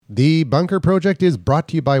The Bunker Project is brought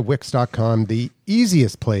to you by Wix.com, the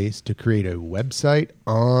easiest place to create a website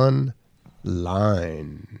online.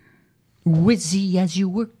 Whizzy as you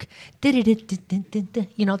work.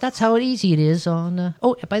 You know, that's how easy it is on...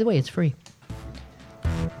 Oh, by the way, it's free.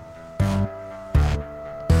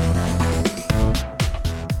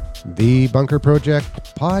 The Bunker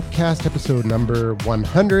Project podcast episode number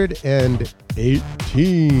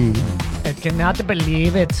 118. I cannot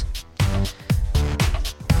believe it.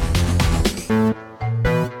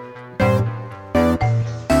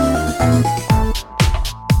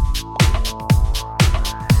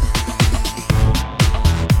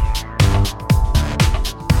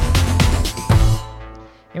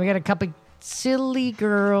 And we got a couple silly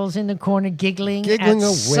girls in the corner giggling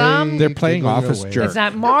away. They're playing Office Jerk. It's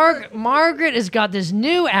that Margaret has got this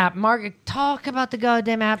new app. Margaret, talk about the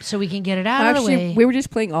goddamn app so we can get it out of the way. We were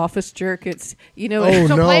just playing Office Jerk. It's, you know... Oh,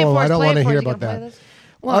 so no, play it for us, I don't play want it to for hear us. You about gonna that. play this?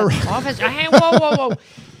 Well, Office... Whoa.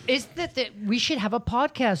 Is that we should have a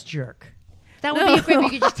podcast jerk? That would be a great. We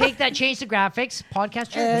could just take that, change the graphics,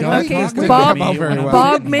 podcast jerk. Okay,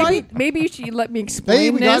 Bob, maybe you should let me explain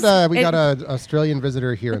Hey, we this. got an Australian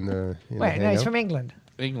visitor here in the Wait, no, he's from England.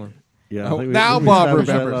 Yeah, Oh, now Bob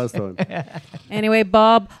remembers. Last time. Anyway,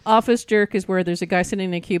 Bob, Office Jerk is where there's a guy sitting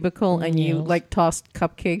in a cubicle and you like toss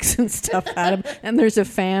cupcakes and stuff at him, and there's a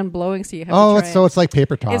fan blowing, so you have to try it's like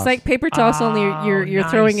paper toss. It's like paper toss, only you're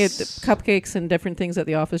throwing it nice. cupcakes and different things at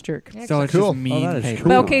the Office Jerk. So it's Cool. just mean that is paper.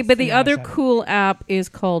 cool. But the other cool app is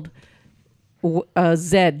called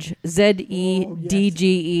Zedge,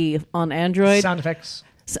 Zeddge on Android. Sound effects.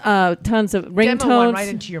 Tons of Demo one ringtones, right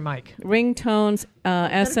into your mic.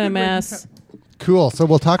 SMS. Cool. So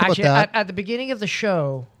we'll talk Actually, about that. at the beginning of the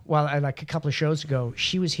show, like a couple of shows ago,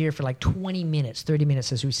 she was here for like 20 minutes, 30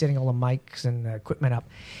 minutes as we were setting all the mics and equipment up.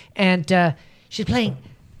 And she's playing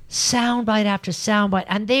soundbite after soundbite,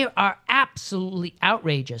 and they are absolutely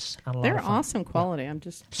outrageous. And a lot They're of fun. awesome quality. I'm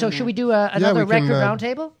just So should we do another we can, record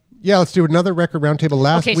roundtable? Yeah, let's do another record roundtable.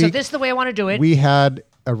 Last Okay, week, so this is the way I want to do it. we had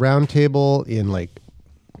a roundtable in like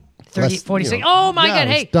 30, 40 Oh my God, it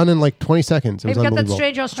was hey. done in like 20 seconds. It Hey, was we've got that unbelievable.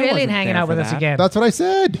 strange Australian wasn't hanging there out with for us that. again. That's what I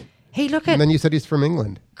said. Hey, look And at then you said he's from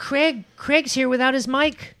England. Craig. Craig's here without his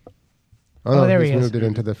mic. Oh, no, there he's he is. moved it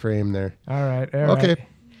into the frame there. All right. Okay.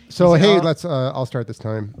 So, hey, let's. I'll start this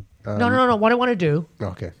time. No. What I want to do,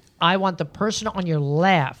 Okay. I want the person on your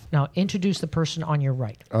left. Now, introduce the person on your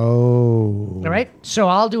right. Oh. All right? So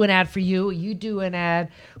I'll do an ad for you. You do an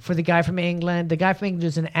ad for the guy from England. The guy from England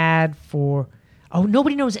does an ad for... Oh,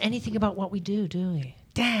 nobody knows anything about what we do we?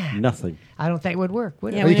 Damn. Nothing. I don't think it would work,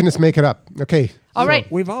 would it? Yeah, Well, you can just make it up. Okay. All right.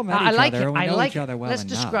 We've all met I each like other. it. We I know like each other well Let's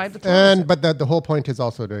enough. describe the concept. But the whole point is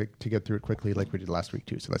also to get through it quickly like we did last week,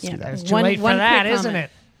 too. So let's do that. It's too late for that, isn't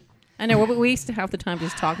it? I know, but we used to have the time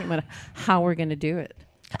just talking about how we're going to do it.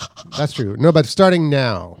 That's true. No, but starting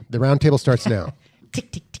now. The roundtable starts now.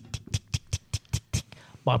 Tick, tick, tick, tick, tick, tick, tick, tick, tick.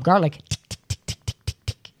 Bob Garlic. Tick, tick, tick, tick, tick,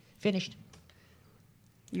 tick, tick. Finished.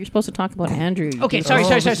 You're supposed to talk about Andrew. Okay, sorry.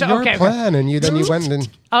 Your Okay. plan, and then you went and...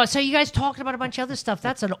 Oh, so you guys talking about a bunch of other stuff.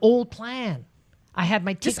 That's an old plan. I had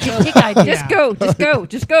my tick, tick, tick idea. Just go.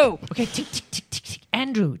 Okay, tick, tick, tick, tick, tick.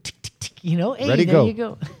 Andrew, tick, tick, tick. You know, hey, Ready, there go. you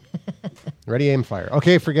go. Ready, aim, fire.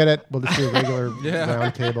 Okay, forget it. We'll just do a regular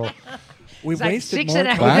roundtable. We like wasted 6 more and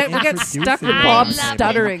a time. half. We got stuck with I Bob love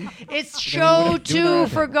stuttering. It's show 2,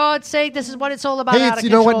 for God's sake. This is what it's all about. Hey, out it's, of you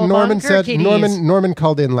know what control Norman bunker said? kitties. Norman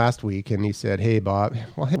called in last week, and he said, hey, Bob.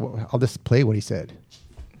 Well, hey, I'll just play what he said.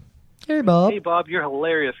 Hey, Bob. Hey, Bob, you're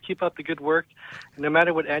hilarious. Keep up the good work. And no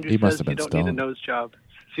matter what Andrew He must says, have you been don't need a stoned. nose job.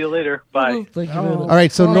 See you later. Bye. Thank you. All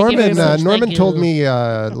right, so Thank you very much. Norman Thank told you. me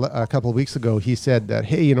a couple of weeks ago, he said that,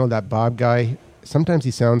 hey, you know, that Bob guy, sometimes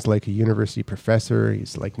he sounds like a university professor.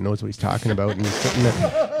 He's like, knows what he's talking about. And he's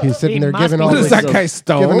sitting there must giving be. all What is this, that guy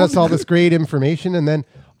stoned? giving us all this great information. And then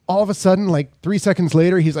all of a sudden, like 3 seconds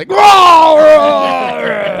later, he's like,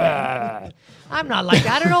 I'm not like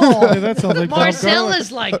that at all. That sounds like Marcel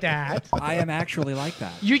is like that. I am actually like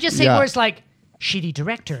that. You just say Yeah. words like shitty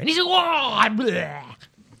director, and he's like, "Whoa!" Blah.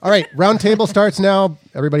 all right, roundtable starts now.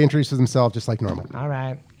 Everybody introduces themselves just like normal. All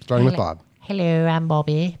right. Starting with Bob. Hello, I'm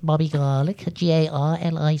Bobby Garlic,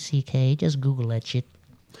 Garlick. Just Google that shit.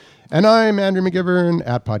 And I'm Andrew McGivern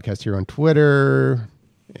at Podcast here on Twitter.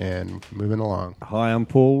 And moving along. Hi, I'm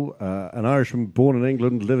Paul, an Irishman born in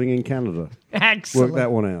England, living in Canada. Excellent. Work that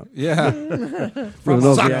one out. Yeah. With an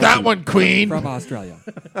Aussie Suck that accent. one, Queen. From Australia.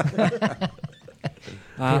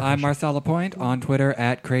 I'm Marcel Lapointe on Twitter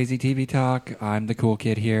at Crazy TV Talk. I'm the cool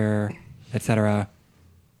kid here, etc.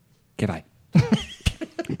 Goodbye.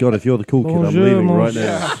 God, if you're the cool kid, I'm Bonjour, leaving mon right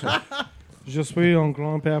cher. now. Je suis un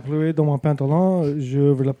grand-père pluie dans mon pantalon.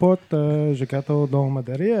 J'ouvre la porte. Je cato dans ma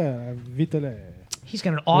derrière. Vite les. He's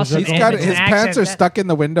got an awesome He's got, Edmonton his accent. pants are stuck in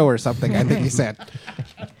the window or something, I think he said.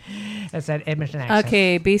 That's that Edmonton accent.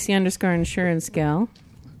 Okay, BC_insurance gal.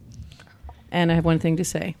 And I have one thing to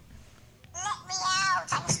say.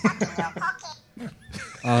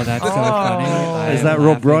 Oh, that's so funny. Is I'm that Rob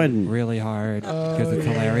laughing Brydon? Really hard because it's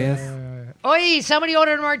hilarious. Oi, somebody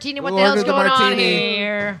ordered a martini. What Who the hell's ordered the going on martini?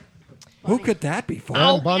 here? Who could that be for?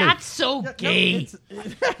 Oh, Bonnie. that's so gay.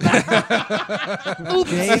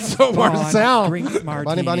 James so Marcel. drinks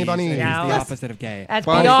martinis. Bonnie, Bonnie. He's Yeah. the opposite of gay. That's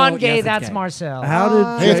Bonnie. beyond So, gay. yes, it's That's gay. Marcel. How did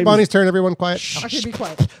Hey, it's James- Bonnie's turn. Everyone quiet. Okay, be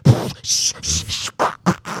quiet.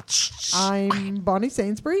 I'm Bonnie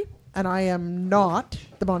Sainsbury, and I am not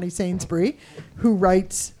the Bonnie Sainsbury who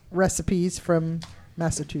writes recipes from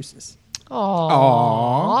Massachusetts. Oh,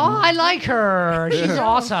 I like her. She's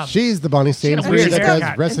awesome. She's the Bonnie got a Sainsbury weird that does haircut.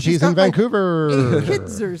 And she's recipes got, in like, Vancouver.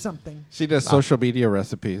 Kids or something. She does social media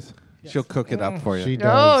recipes. She'll cook it up for you. She does.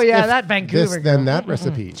 Oh, yeah, If that Vancouver This, girl. then that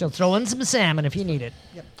recipe. She'll throw in some salmon if you need it.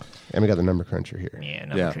 And we got the number cruncher here. Yeah,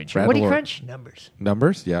 number Yeah, crunch. Brad What do you Lord. crunch? Numbers.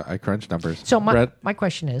 Numbers? Yeah, I crunch numbers. So my Brett,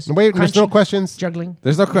 question is... Wait, there's no crunching, questions. Juggling.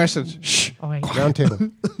 there's no questions. Shh. Oh, wait. Round table.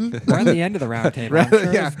 We're at the end of the round table. I'm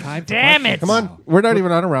sure Yeah. it's time for Damn questions it. Come on. now. We're not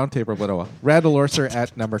even on a round table, but Randall Orser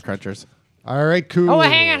at Number Crunchers. All right, cool. Oh,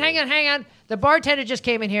 hang on. The bartender just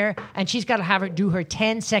came in here, and she's got to have her do her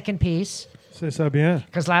 10-second piece, C'est ça bien.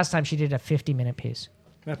 because last time she did a 50-minute piece.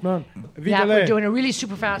 Maintenant, vite Yeah, we're les. doing a really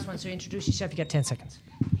super fast one, so introduce yourself. You got 10 seconds.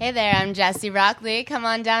 Hey there, I'm Jessie Rockley. Come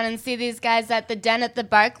on down and see these guys at the Den at the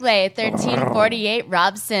Barclay, 1348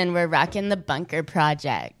 Robson. We're rocking the Bunker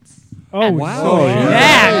Project. Oh, Wow. Oh,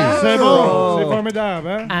 Yeah. C'est bon. C'est formidable,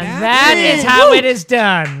 hein? And that is how it is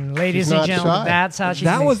done, ladies She's and not gentlemen. shy. That's how she's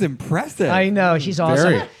That made. was impressive. I know, she's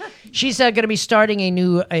awesome. Very. She's going to be starting a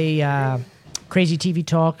new Crazy TV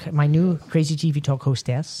Talk, my new Crazy TV Talk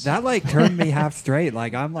hostess. That like turned me half straight.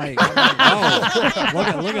 Like I'm like,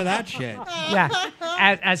 whoa, look at that shit. Yeah,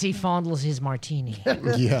 as he fondles his martini.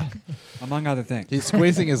 Yeah. Among other things. He's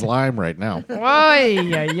squeezing his lime right now.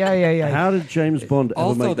 Yeah. How did James Bond ever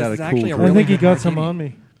Also, make that this a is cool actually a drink? I think he good got some martini. on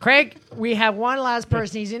me. Craig, we have one last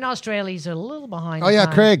person. He's in Australia. He's a little behind. Oh, yeah,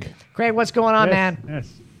 time. Craig. Craig, what's going on, man? Yes.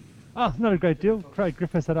 Oh, not a great deal. Craig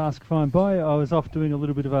Griffiths at Ask Fine By. I was off doing a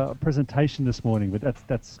little bit of a presentation this morning, but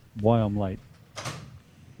that's why I'm late.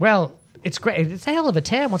 Well, it's great. It's a hell of a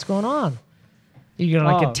tan. What's going on? You got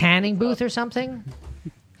like a tanning booth or something?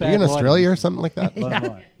 Are you in Australia or something like that?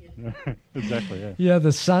 Yeah. Exactly, yeah. Yeah,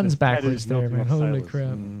 the sun's That backwards is there, man. melting off Holy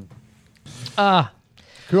sailors. crap.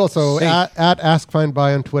 Cool. So at Ask Find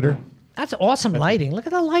Buy on Twitter. That's awesome lighting. Look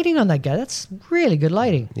at the lighting on that guy. That's really good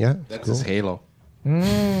lighting. Yeah. That's cool. his halo.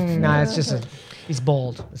 Nah, it's just he's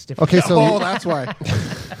bold. It's different. Okay, so Oh, that's why.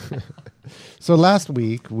 so last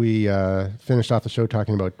week we finished off the show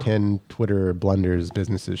talking about 10 Twitter blunders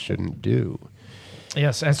businesses shouldn't do.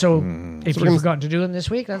 Yes, and so if So you've we're gonna- forgotten to do them this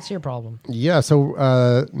week, that's your problem. Yeah, so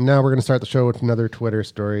now we're going to start the show with another Twitter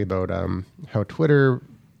story about how Twitter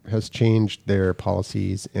has changed their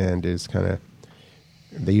policies and is kind of,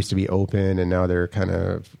 they used to be open and now they're kind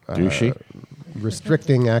of Douchey.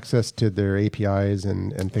 restricting access to their APIs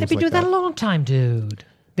and things They've been like doing that that. a long time, dude.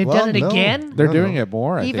 They've Well, done it no. again. They're No, doing no. it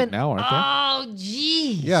more, I think, now, aren't they? Oh,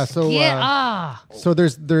 geez. Yeah, so so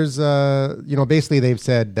there's basically they've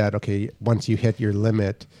said that okay, once you hit your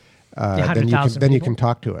limit, then you 100,000 can people?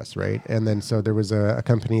 talk to us, right? And then so there was a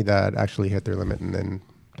company that actually hit their limit and then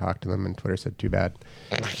talked to them, and Twitter said too bad,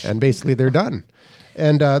 and basically they're done.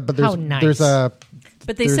 And but there's How nice. there's a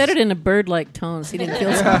But they said it in a bird-like tone, so he didn't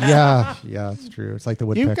feel so yeah, it's true. It's like the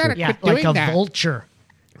woodpecker. Yeah, like a vulture.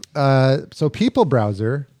 So People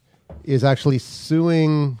Browser is actually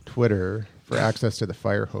suing Twitter for access to the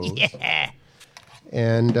fire hose. Yeah.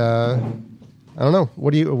 And I don't know.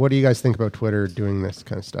 What do you guys think about Twitter doing this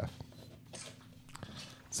kind of stuff?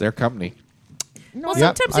 It's their company. Well,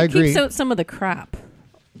 Yeah, sometimes I it agree. keeps out some of the crap.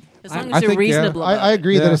 As long I as you're think, yeah. reasonable about I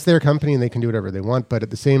agree Yeah. that it's their company and they can do whatever they want, but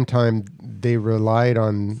at the same time, they relied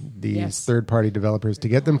on these Yes. third-party developers to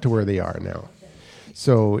get them to where they are now.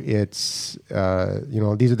 So it's these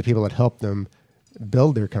are the people that helped them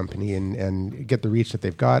build their company and get the reach that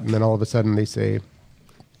they've got, and then all of a sudden they say,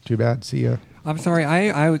 "Too bad, see ya." I'm sorry.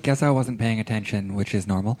 I guess I wasn't paying attention, which is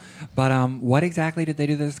normal. But what exactly did they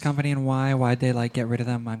do to this company and why? Why'd they get rid of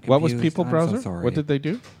them? I'm confused. What was People I'm Browser? So sorry. What did they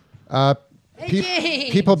do?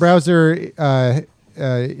 James. People Browser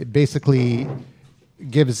basically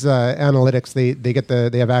gives analytics.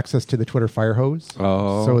 They have access to the Twitter fire hose.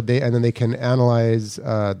 Oh. So then they can analyze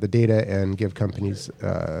the data and give companies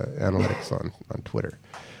analytics on Twitter.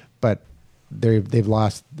 But they've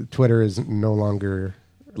lost. Twitter is no longer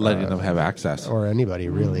letting them have access, or anybody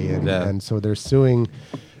really, and so they're suing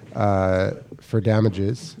for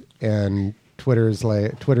damages. And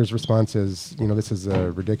Twitter's response is, this is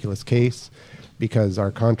a ridiculous case because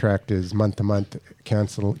our contract is month to month,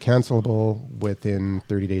 cancelable within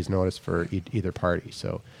 30 days notice for either party.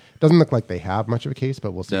 So it doesn't look like they have much of a case,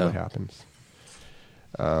 but we'll see what happens.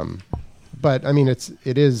 But I mean, it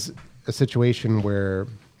is a situation where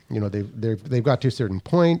they've got to a certain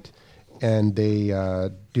point, and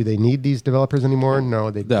do they need these developers anymore?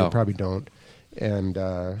 No, they probably don't. And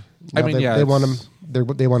they want them.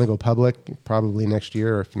 They want to go public probably next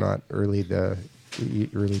year, or if not early.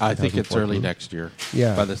 I think it's early next year.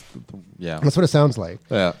 Yeah, that's what it sounds like.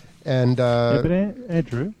 Yeah, and but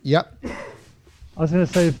Andrew. Yep. I was going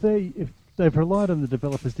to say if they've relied on the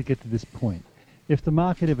developers to get to this point, if the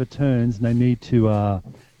market ever turns and they need to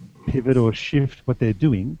pivot or shift what they're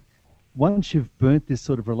doing, once you've burnt this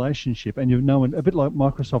sort of relationship, and you've known a bit like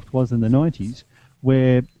Microsoft was in the 90s,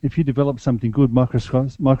 where if you develop something good,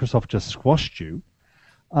 Microsoft just squashed you.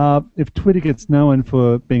 If Twitter gets known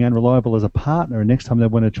for being unreliable as a partner, and next time they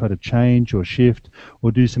want to try to change or shift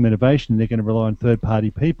or do some innovation, they're going to rely on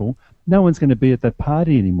third-party people, no one's going to be at that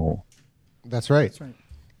party anymore. That's right. That's right.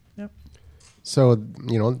 Yep. So,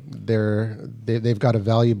 they've got a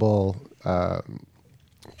valuable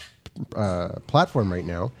platform right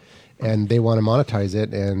now, and they want to monetize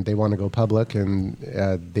it, and they want to go public, and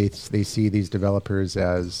they see these developers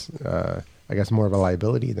as, I guess, more of a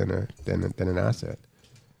liability than an asset.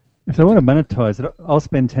 If they want to monetize it, I'll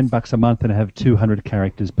spend $10 a month and have 200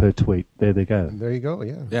 characters per tweet. There they go. There you go.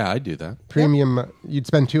 Yeah. Yeah, I'd do that. Premium. You'd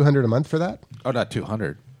spend $200 a month for that? Oh, not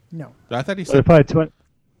 200. No. I thought he So said. if I had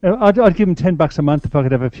I'd give them $10 a month if I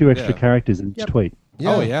could have a few extra characters in each tweet.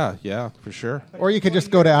 Yeah. Oh yeah, for sure. Or you could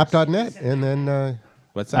just go to app.net and then.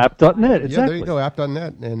 What's that? App.net, exactly. Yeah, there you go,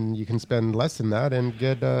 app.net, and you can spend less than that and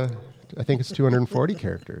get, I think it's 240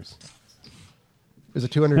 characters. Is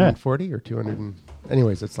it 240 or 200?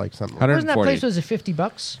 Anyways, it's like something. Wasn't that place was it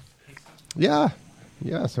 $50? Yeah,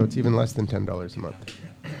 so it's even less than $10 a month.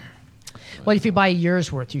 Well, if you buy a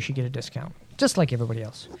year's worth, you should get a discount, just like everybody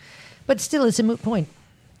else. But still, it's a moot point.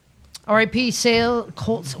 RIP sale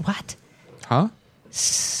Colts. What? Huh?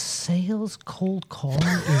 Sales cold calling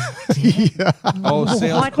is dead. Oh,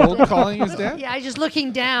 sales cold calling is dead? Yeah, I was just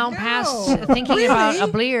looking down past thinking about a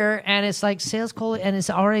Bleer, and it's like sales cold, and it's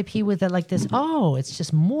RIP with it like this. Oh, it's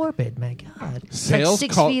just morbid, my God. It's Sales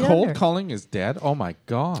like 6 cold feet under. calling is dead? Oh, my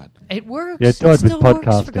God. It works. Yeah, it does with still works,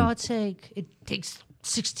 podcasting. for God's sake. It takes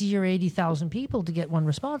 60 or 80,000 people to get one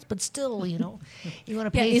response, but still, you want to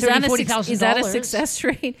pay $30,000-$40,000. Is that a success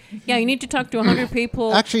rate? Yeah, you need to talk to 100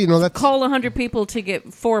 people. Actually, that's... Call 100 people to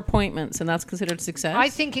get 4 appointments, and that's considered success? I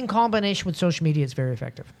think in combination with social media, it's very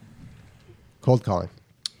effective. Cold calling.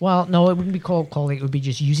 Well, no, it wouldn't be cold calling. It would be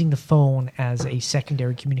just using the phone as a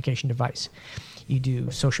secondary communication device. You do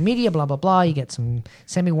social media, blah, blah, blah. You get some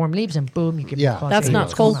semi-warm leaves, and boom, you get That's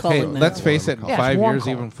not cold calling. Hey, let's face it, in 5 warm years,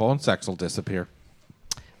 calling. even phone sex will disappear.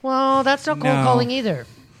 Well, that's not cold calling either.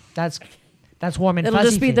 That's warm and It'll fuzzy.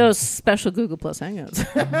 just be thing. those special Google Plus Hangouts.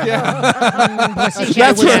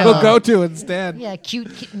 That's where we'll go to instead. Yeah,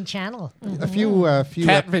 cute kitten channel. A few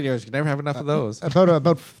cat videos. You can never have enough of those.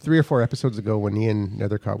 About 3 or 4 episodes ago, when Ian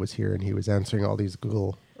Nethercott was here, and he was answering all these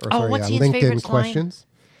what's Ian's favorite LinkedIn client? questions.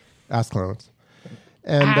 Ask Clowns.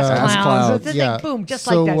 And Ask Clowns. yeah. Boom, just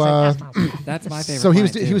so, like that. Ask Clowns. That's my favorite. So he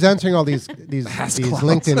was line, answering all these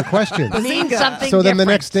LinkedIn questions. Means something So then the different.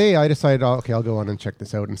 next day, I decided, I'll go on and check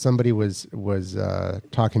this out. And somebody was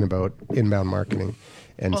talking about inbound marketing,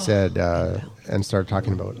 and said and started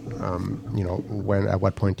talking about at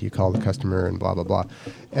what point do you call the customer and blah blah blah.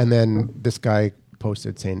 And then this guy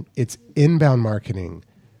posted saying it's inbound marketing.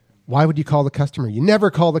 Why would you call the customer? You never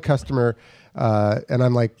call the customer. And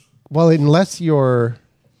I'm like, well, unless your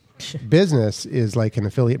business is like an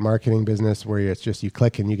affiliate marketing business where it's just you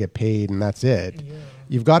click and you get paid and that's it,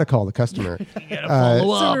 you've got to call the customer.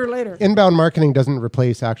 Sooner or later. Inbound marketing doesn't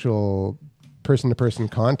replace actual person-to-person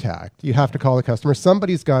contact. You have to call the customer.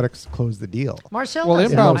 Somebody's got to close the deal. Marcel Well,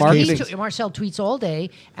 does inbound that. marketing- Marcel tweets all day,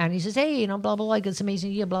 and he says, hey, blah, blah, blah, I got this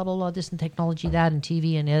amazing idea, blah, blah, blah, this and technology, that, and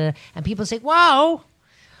TV, and people say, wow,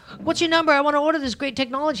 what's your number? I want to order this great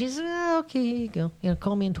technology. He says, okay, here you go.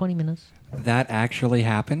 Call me in 20 minutes. That actually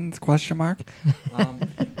happens? ? People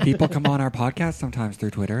come on our podcast sometimes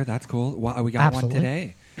through Twitter. That's cool. Well, we got Absolutely. one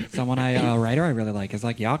today. Someone a writer I really like is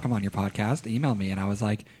like, yeah, I'll come on your podcast. Email me, and I was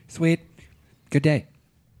like, sweet, good day.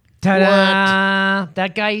 Ta-da!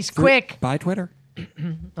 That guy, he's quick. Buy Twitter.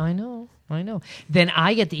 I know. Then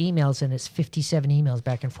I get the emails, and it's 57 emails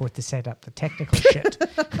back and forth to set up the technical shit.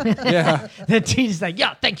 Yeah. The team's like,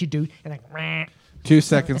 yeah, thank you, dude. And like, meh. 2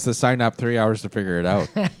 seconds to sign up, 3 hours to figure it out.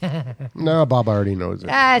 No, Bob already knows it.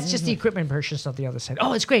 It's just the equipment purchase on the other side.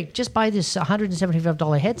 Oh, it's great. Just buy this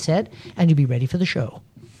 $175 headset, and you'll be ready for the show.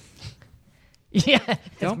 Yeah.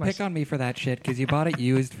 Don't pick on me for that shit because you bought it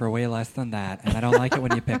used for way less than that, and I don't like it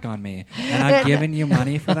when you pick on me. And I'm giving you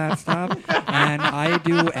money for that stuff, and I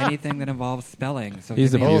do anything that involves spelling. So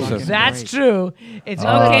He's give me a abusive. fucking That's break. true. It's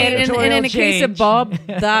Okay, and in a case of Bob,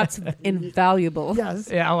 that's invaluable. Yes.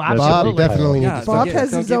 Yeah, oh, Bob absolutely. definitely Yeah, needs Bob to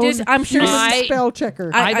has his own Just- I'm sure I- spell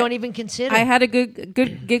checker. I don't even consider. I had a good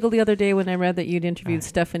giggle the other day when I read that you'd interviewed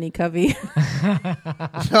Stephanie Covey.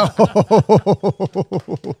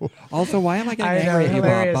 Also, why am I getting I know, angry at you, Bob?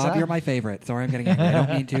 hilarious, Bob, huh? you're my favorite. Sorry, I'm getting angry. I don't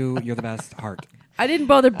mean to. You're the best. Heart. I didn't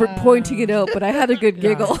bother pointing it out, but I had a good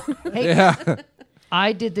giggle. Hey, Yeah.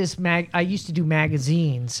 I did this I used to do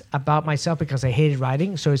magazines about myself because I hated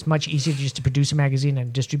writing, so it's much easier just to produce a magazine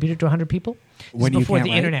and distribute it to 100 people. This When is you before can't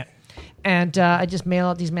the write? internet. And I just mail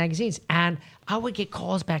out these magazines, and I would get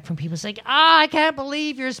calls back from people saying, I can't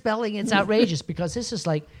believe your spelling. It's outrageous, because this is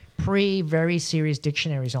like very serious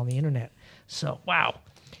dictionaries on the internet. So, wow.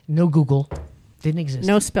 No Google. Didn't exist.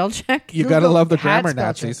 No spell check. You gotta love the Had grammar spell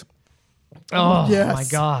Nazis. Oh, Yes. my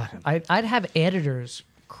God. I'd have editors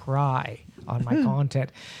cry on my content.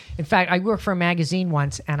 In fact, I worked for a magazine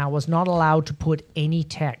once, and I was not allowed to put any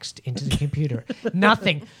text into the computer.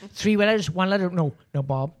 Nothing. 3 letters, 1 letter. No,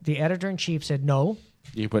 Bob. The editor-in-chief said, no.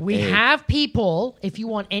 You put We A. have people, if you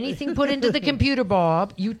want anything put into the computer,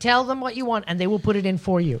 Bob, you tell them what you want, and they will put it in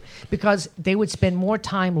for you. Because they would spend more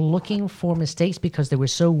time looking for mistakes because they were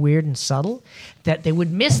so weird and subtle that they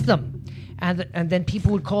would miss them. And then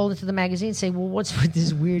people would call into the magazine and say, well, what's with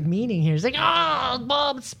this weird meaning here? It's like,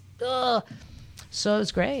 Bob, it's... So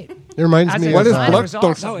it's great. It reminds me What of is It blood was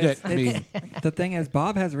awesome. No, it's, mean? the thing is,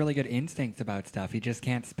 Bob has really good instincts about stuff. He just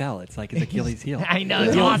can't spell. It's like his Achilles heel. I know,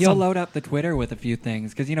 it's He'll awesome. load up the Twitter with a few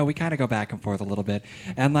things because, we kind of go back and forth a little bit.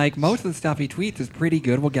 And, like, most of the stuff he tweets is pretty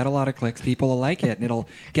good. We'll get a lot of clicks. People will like it. And it'll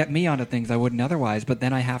get me onto things I wouldn't otherwise. But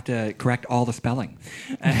then I have to correct all the spelling.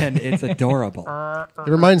 And it's adorable.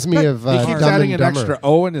 It reminds me of He keeps Dumb adding and an Dumber. extra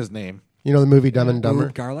O in his name. You know the movie Dumb and Dumber?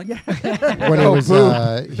 Ooh, garlic? When he was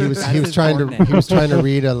trying to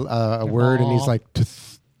read a word, and he's like, and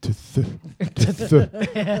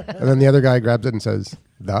then the other guy grabs it and says,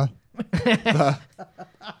 the. That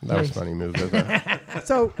was a funny move.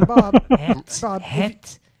 So, Bob,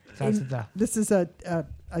 Het. this is a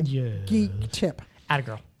geek tip. Atta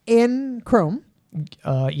girl. In Chrome,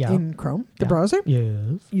 Yeah. in Chrome, the Yeah. browser,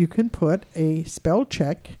 Yes. you can put a spell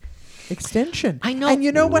check extension. I know. And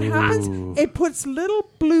you know what happens? It puts little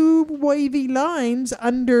blue wavy lines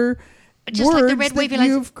under Just like words the red that wavy lines.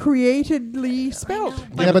 you've createdly spelled.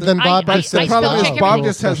 Yeah, but then Bob I said, The problem spell is check Bob everything.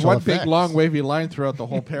 just has Special one big effects. long wavy line throughout the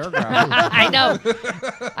whole paragraph. I know.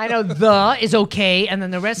 I know. The is okay, and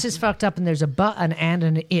then the rest is fucked up, and there's a but, an and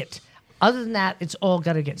an it. Other than that, it's all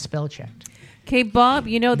got to get spell checked. Okay, Bob,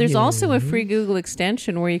 there's also a free Google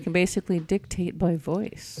extension where you can basically dictate by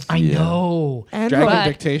voice. I know. Dragon But-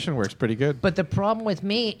 dictation works pretty good. But the problem with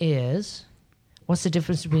me is, what's the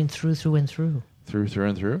difference between through, and through? Through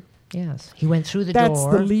and through. Yes. He went through the That's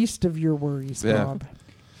door. the least of your worries, Yeah. Bob.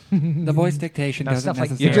 The voice dictation No, doesn't stuff like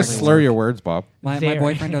necessarily You just slur work. your words, Bob. My There.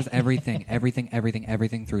 boyfriend does everything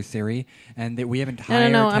through Siri, and we have No, entire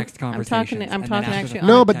no, text I'm conversations. talking and then talking after actually the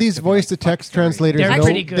No, fact, but text these will be like, voice-to-text "Fuck Siri." translators, They're know,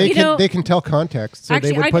 pretty good. they can tell context, so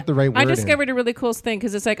they would put the right word I in. discovered a really cool thing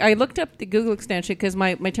because it's like I looked up the Google extension because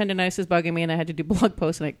my tendonitis is bugging me and I had to do blog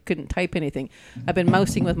posts and I couldn't type anything. I've been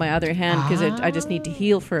mousing with my other hand because I just need to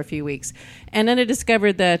heal for a few weeks. And then I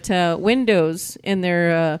discovered that Windows in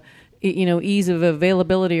their ease of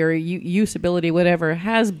availability or usability, whatever,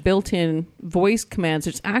 has built-in voice commands.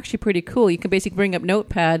 It's actually pretty cool. You can basically bring up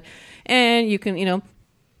Notepad and you can,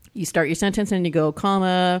 you start your sentence and you go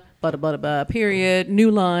comma, blah, blah, blah, period, new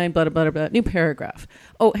line, blah, blah, blah, new paragraph.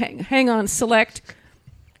 Oh, hang on, select,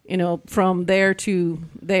 from there to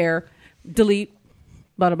there, delete,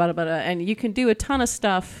 blah, blah, blah, blah, and you can do a ton of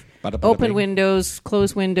stuff. Bada, bada, Open bing. windows,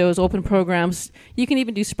 close windows, open programs. You can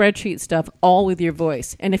even do spreadsheet stuff all with your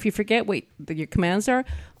voice. And if you forget what your commands are,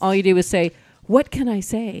 all you do is say, "What can I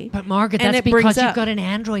say?" But Margaret, And that's it brings because you've up- got an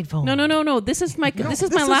Android phone. No. This is my this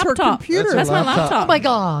is my her laptop. computer. That's my laptop. Oh my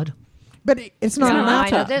God. But it's not Yeah, a I know.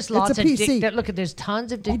 laptop. There's It's lots a of PC. look at there's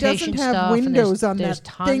tons of He dictation doesn't have stuff. and Windows on there's that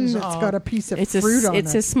thing tons that's of- got a piece of It's fruit on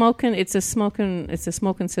it's it. a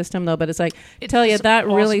smoking system though. But it's like It's tell you some that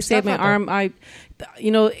really awesome saved my stuff out arm.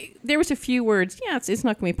 There was a few words. Yeah, it's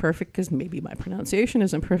not going to be perfect because maybe my pronunciation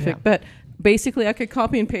isn't perfect. Yeah. basically I could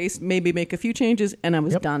copy and paste, maybe make a few changes, and I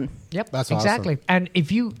was done. Yep, That's exactly. awesome. And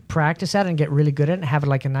if you practice that and get really good at it and have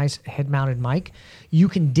like a nice head-mounted mic, you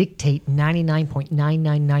can dictate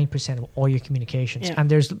 99.999% of all your communications. Yeah. And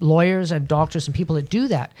there's lawyers and doctors and people that do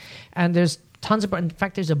that. And there's tons of, in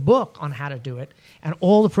fact, there's a book on how to do it and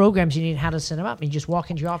all the programs you need, how to set them up. And you just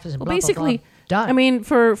walk into your office and Well, blah, basically, blah, blah, done. I mean,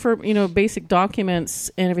 for basic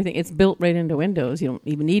documents and everything, it's built right into Windows. You don't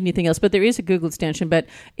even need anything else. But there is a Google extension, but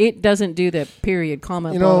it doesn't do the period,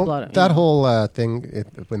 comma, blah, blah, blah. That whole thing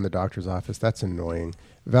in the doctor's office, that's annoying.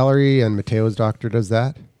 Valerie and Mateo's doctor does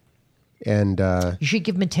that. And you should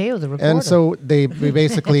give Mateo the recorder. and so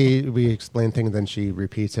we explain things, then she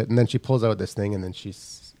repeats it, and then she pulls out this thing, and then she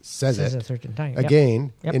says it a certain time. Yep.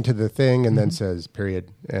 again Yep. into the thing, and then says period,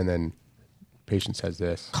 and then patient says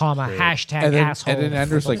this, comma, period. hashtag And then, asshole. and then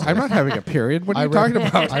Andrew's like, I'm not having a period. What are you talking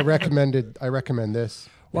about? I recommend this.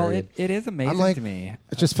 Well, period. it is amazing I'm like, to me.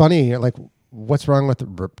 it's just funny. Like, what's wrong with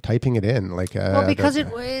typing it in? Like, well, because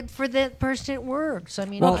for that person it works. I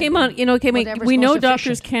mean, Well, we know whatever's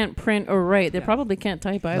doctors efficient. can't print or write. They probably can't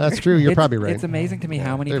type either. That's true. You're probably right. It's amazing to me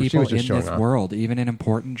how many She people was just in showing this off. world, even in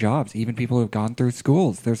important jobs, even people who have gone through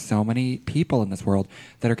schools, there's so many people in this world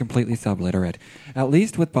that are completely subliterate. At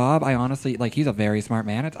least with Bob, I honestly he's a very smart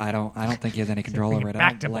man. I don't think he has any control over it.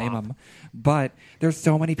 I don't blame him. But there's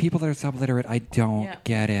so many people that are subliterate. I don't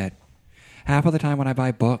get it. Half of the time when I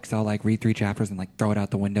buy books, I'll read 3 chapters and throw it out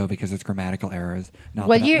the window because there's grammatical errors. Not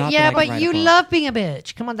Well, that- you not that I can but write a you book. love being a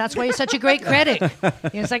bitch. Come on, that's why you're such a great critic.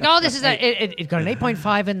 It's like, this is it got an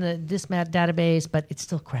 8.5 in the database, but it's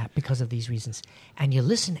still crap because of these reasons. And you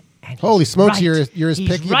listen. And Holy he's smokes, right. you're as He's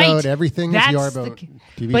picky right. about everything as you are That's about the-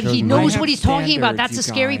 TV But shows he and knows movies. what he's talking about. That's the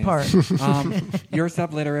scary part. You're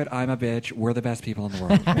subliterate. I'm a bitch. We're the best people in the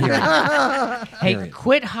world. Period. Hey, Period.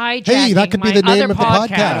 quit hijacking Hey, that could be my the name other of the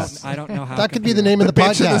podcast. I don't know how. That could be the name of the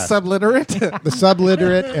bitch and the podcast. subliterate. The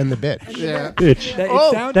subliterate and the bitch. Yeah. Bitch.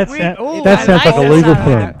 That sounds like a legal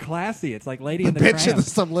term. Classy. It's like Lady in the Bitch and the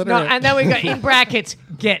Tramp. No, subliterate. and then we got in brackets,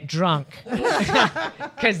 get drunk.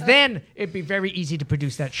 Because then it'd be very easy to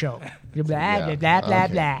produce that show. Blah, blah, blah, blah,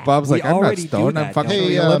 blah. Bob's We like, I'm not already do stoned. that, I'm fucking don't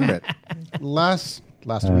we? illiterate. Last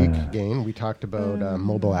week, again, we talked about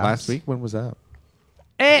mobile apps. Last week? When was that?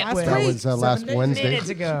 It Last was That week. was last 7 days. Wednesday. minutes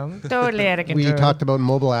ago. Totally out of We control. talked about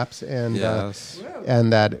mobile apps, and Yes.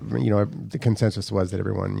 and that the consensus was that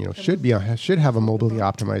everyone should have a mobilely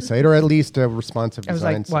optimized site, or at least a responsive It was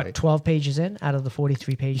design like, site. 12 pages in out of the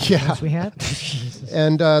 43 pages Yeah. we had?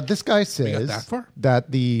 And this guy says that far?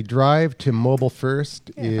 that the drive to mobile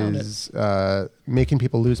first is making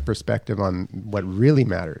people lose perspective on what really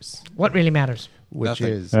matters, What really matters? which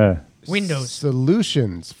Nothing. is Windows.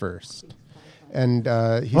 solutions first. And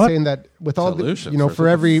he's What? saying that with all Solutions the, first? for What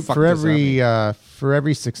the every fuck for does that every for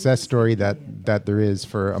every success story that there is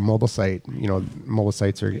for a mobile site, mobile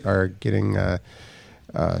sites are getting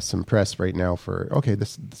some press right now for Well, they get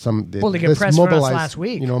this press for us mobilized, last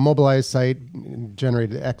week. Mobilized site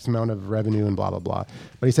generated X amount of revenue and blah blah blah.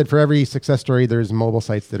 But he said for every success story, there's mobile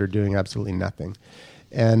sites that are doing absolutely nothing,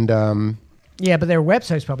 and Yeah, but their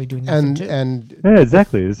website's probably doing nothing and too. and Yeah,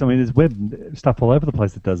 exactly. There's web stuff all over the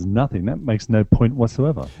place that does nothing. That makes no point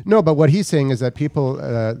whatsoever. No, but what he's saying is that people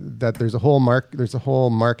that there's a whole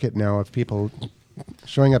market now of people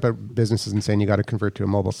showing up at businesses and saying you got to convert to a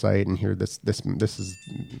mobile site, and here this is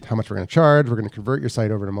how much we're going to charge. We're going to convert your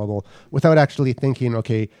site over to mobile without actually thinking,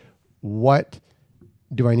 okay, what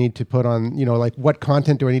do I need to put on? What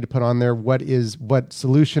content do I need to put on there? What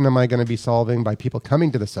solution am I going to be solving by people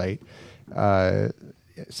coming to the site?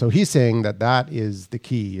 So he's saying that is the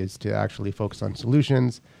key, is to actually focus on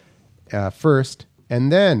solutions first,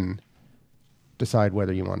 and then decide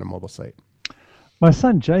whether you want a mobile site. My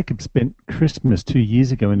son Jacob spent Christmas 2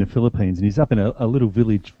 years ago in the Philippines, and he's up in a little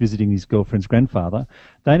village visiting his girlfriend's grandfather.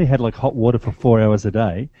 They only had hot water for 4 hours a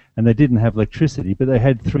day, and they didn't have electricity, but they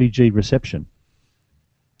had 3G reception.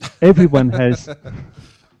 Everyone has...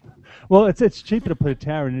 Well, it's cheaper to put a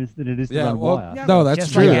tower in than it is to run wire. No, that's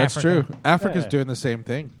Just true. like That's Africa. true. Africa's Yeah. doing the same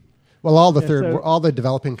thing. Well, all the so-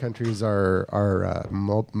 developing countries are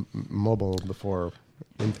mobile before.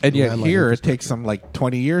 And yet landline here, it infrastructure. takes them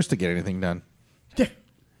 20 years to get anything done.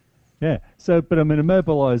 Yeah. So, but a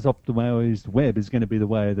mobilized, optimized web is going to be the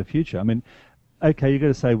way of the future. Okay, you've got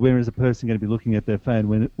to say, where is a person going to be looking at their phone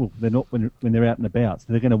when they're out and about? So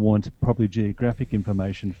they're going to want probably geographic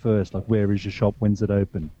information first, like where is your shop, when's it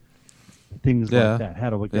open, things Yeah. like that. How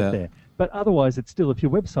do I get Yeah. there? But otherwise, it's still, if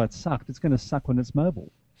your website sucked, it's going to suck when it's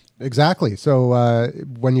mobile. Exactly. So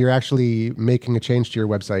when you're actually making a change to your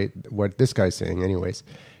website, what this guy's saying, anyways,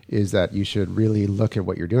 is that you should really look at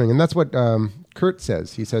what you're doing, and that's what Kurt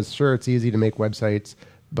says. He says, sure, it's easy to make websites,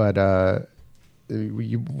 but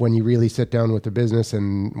when you really sit down with the business,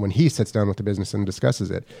 and when he sits down with the business and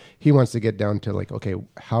discusses it, he wants to get down to like, okay,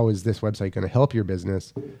 how is this website going to help your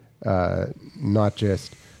business? Not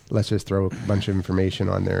just let's just throw a bunch of information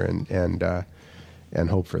on there and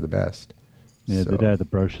hope for the best. Yeah, the day the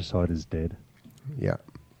brochure site is dead. Yeah.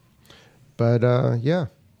 But, yeah.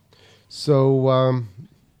 So,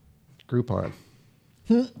 Groupon.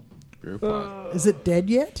 Groupon. Is it dead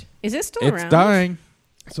yet? Is it still It's around? dying.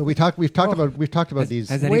 So we've talked about these.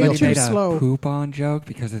 Has Way anybody too made slow. a poop-on joke?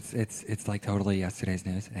 Because it's like totally yesterday's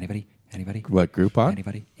news. Anybody? What, Groupon?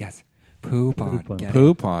 Anybody? Yes. Poop-on. Poop-on. Get it?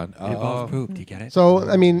 Poop-on. It involves poop. Do you get it? So,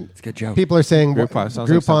 I mean, It's a good joke. people are saying Groupon sounds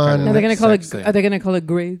like some Groupon. kind of Are they going to call it? Sex thing. Are they going to call it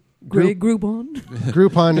Grey Groupon?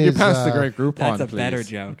 Groupon Could you is. pass the great Groupon, That's a please? better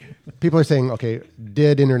joke. People are saying, okay,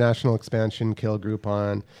 did international expansion kill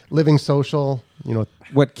Groupon? Living Social,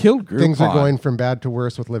 What killed Groupon? things are going from bad to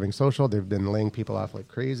worse with Living Social. They've been laying people off like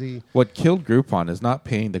crazy. What killed Groupon is not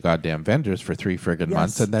paying the goddamn vendors for 3 friggin'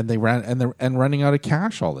 months, and then they ran and running out of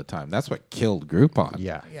cash all the time. That's what killed Groupon.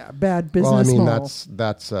 Yeah. Yeah, bad business Well, I mean, model.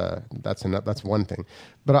 that's one thing.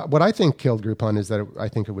 But what I think killed Groupon is that I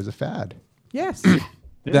think it was a fad. Yes.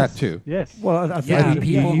 That too. Yes. Well, I think Yeah, you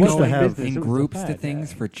people used to going have. in groups to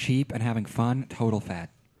things for cheap and having fun. Total fad.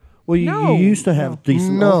 Well, you used to have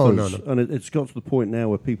decent No, offers, no. and it's got to the point now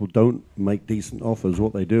where people don't make decent offers.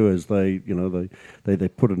 What they do is they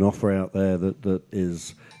put an offer out there that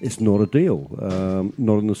is it's not a deal,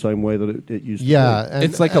 not in the same way that it used to be. And,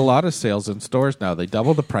 It's like a lot of sales in stores now. They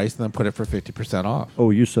double the price and then put it for 50% off.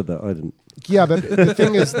 Oh, you said that. I didn't. Yeah, but the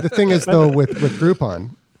thing is though with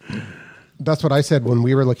Groupon, that's what I said when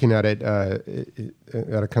we were looking at it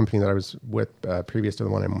at a company that I was with previous to the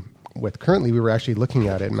one I'm with currently. We were actually looking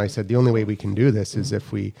at it, and I said the only way we can do this is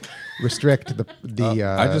if we restrict the.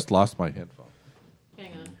 I just lost my headphone.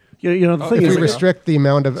 The thing if is, we restrict the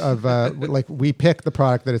amount of like we pick the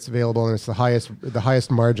product that it's available and it's the highest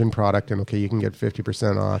margin product, and okay, you can get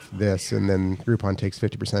 50% off this, and then Groupon takes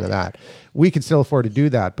 50% of that. We could still afford to do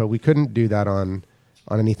that, but we couldn't do that on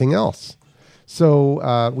anything else.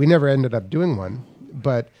 So we never ended up doing one,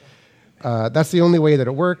 but that's the only way that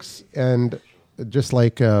it works. And just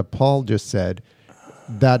like Paul just said,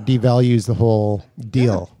 that devalues the whole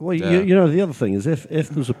deal. Yeah. Well, the other thing is if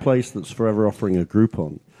there's a place that's forever offering a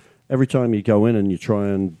Groupon, every time you go in and you try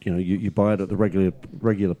and you buy it at the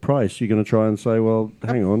regular price, you're going to try and say, well,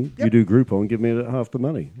 hang on, you do Groupon, give me half the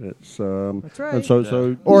money. It's That's right. And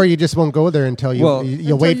so Or you just won't go there until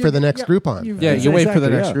you'll wait for the next Groupon. You wait for the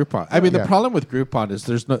next Exactly, Groupon. I mean, the Yeah. problem with Groupon is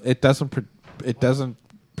it doesn't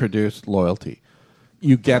produce loyalty.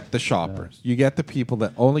 You get the shoppers. You get the people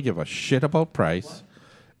that only give a shit about price,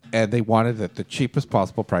 and they want it at the cheapest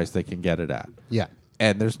possible price they can get it at. Yeah.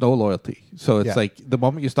 And there's no loyalty. So it's Yeah. like the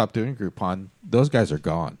moment you stop doing Groupon, those guys are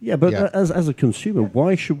gone. Yeah, but Yeah. As a consumer,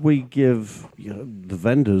 why should we give the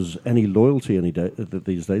vendors any loyalty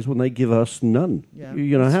these days when they give us none?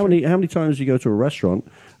 Yeah, how many times you go to a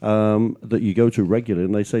restaurant that you go to regularly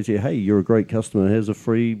and they say to you, "Hey, you're a great customer. Here's a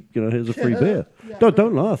free beer."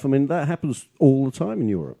 Don't laugh. I mean, that happens all the time in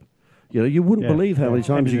Europe. You wouldn't believe how many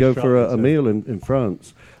times you go for a meal in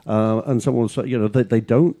France, and someone will say, they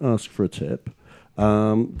don't ask for a tip.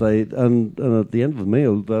 And at the end of the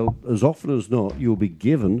meal, they'll, as often as not, you'll be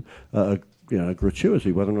given a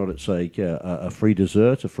gratuity, whether or not it's a free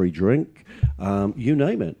dessert, a free drink, you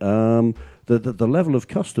name it. The level of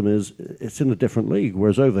custom it's in a different league.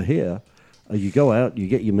 Whereas over here, you go out, you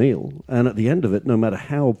get your meal, and at the end of it, no matter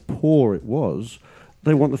how poor it was,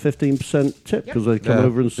 they want the 15% tip because they come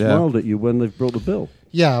over and smiled at you when they've brought the bill.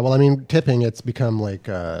 Yeah, well, I mean, tipping, it's become like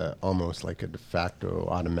almost like a de facto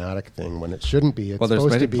automatic thing when it shouldn't be. It's there's supposed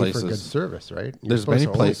many to be places, for good service, right? There's many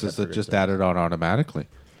places that just add it on automatically.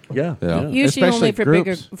 Yeah. Usually Especially only for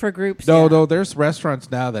groups. for groups. No, there's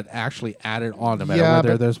restaurants now that actually add it on no matter Yeah, whether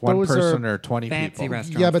but there's one those person are or 20 Fancy people.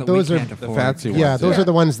 restaurants. Yeah, but that those we are can't the afford. fancy ones. Yeah, those are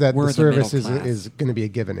the ones that We're the the middle service class. is going to be a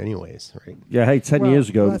given anyways, right? Yeah, hey, 10 Well, years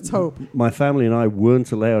ago, let's hope. my family and I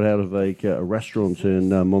weren't allowed out of a restaurant in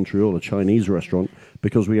Montreal, a Chinese restaurant,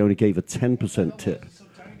 because we only gave a 10% tip.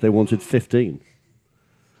 They wanted 15.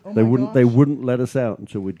 They wouldn't let us out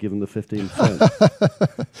until we'd given the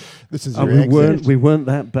 15%. This is And your we weren't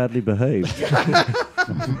that badly behaved.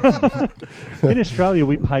 In Australia,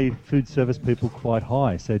 we pay food service people quite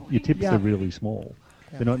high, so your tips are really small.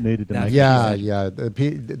 They're not needed to make. Yeah.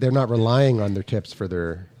 They're not relying on their tips to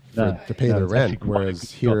pay their it's rent, actually quite whereas good.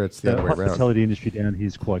 here it's the other way around. hospitality industry down here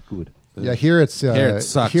is quite good. Yeah, here it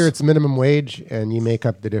sucks. Here it's minimum wage, and you make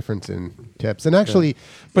up the difference in tips. And actually,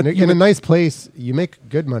 but in a nice place, you make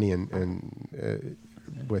good money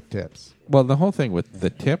with tips. Well, the whole thing with the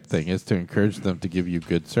tip thing is to encourage them to give you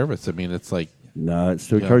good service. I mean, it's like No, it's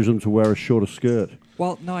to encourage them to wear a shorter skirt.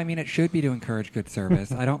 Well, no, I mean, it should be to encourage good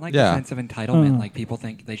service. I don't like Yeah. the sense of entitlement. Like, people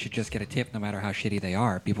think they should just get a tip no matter how shitty they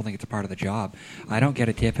are. People think it's a part of the job. I don't get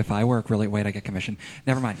a tip. If I work really late, I get commission.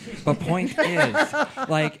 Never mind. But point is,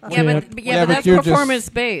 like... but that's you're just-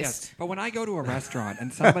 performance-based. Yes, but when I go to a restaurant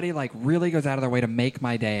and somebody like really goes out of their way to make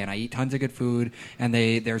my day, and I eat tons of good food, and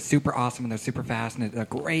they're super awesome and they're super fast and it's a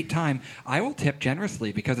great time, I will tip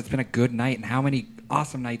generously because it's been a good night. And how many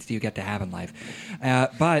awesome nights do you get to have in life?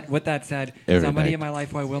 But with that said, Every somebody night. in my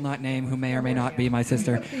life who I will not name, who may or may not be my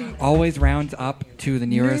sister, always rounds up to the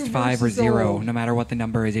nearest 5 or 0, no matter what the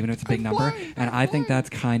number is, even if it's a big number. And I think that's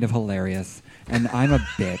kind of hilarious. And I'm a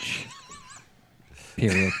bitch.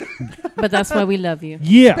 Period. But that's why we love you.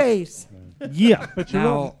 Yeah. Space. Yeah. But you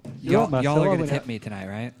Now, won't- you y'all won't, are Marcelo, going to would tip me tonight,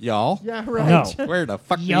 right? Y'all? Yeah, right. No. Where the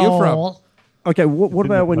fuck are you from? Y'all. Okay, what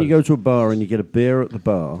about when you go to a bar and you get a beer at the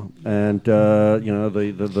bar, and you know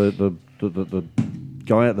the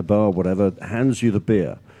guy at the bar, whatever, hands you the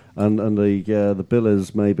beer, and the bill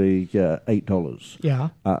is maybe $8. Yeah.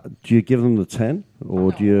 Do you give them the 10,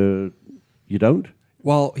 or do you don't?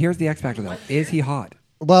 Well, here's the X factor, though. Is he hot?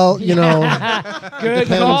 Well, you know, Good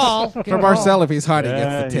depends. call. For Marcel, if he's hot, he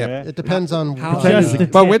gets the tip. Yeah. it depends on How- Just the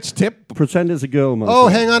But tip. which tip? Pretend it's a girl. Marcel. Oh,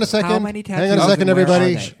 hang on a second. How many Hang on a tattoos second, and where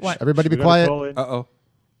everybody. are they? Shh, What? everybody be We gotta quiet. call in. Uh-oh.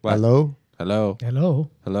 What? Hello? Hello? Hello.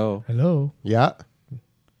 Hello? Hello. Yeah.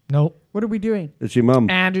 Nope. What are we doing? It's your mum.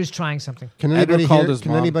 Andrew's trying something. Can Andrew anybody called hear? his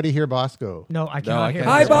Can mom. anybody hear Bosco? No, I I cannot hear can't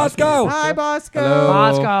him. hear Hi, Bosco. Hi, Bosco. Hello.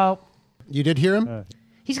 Bosco. You did hear him?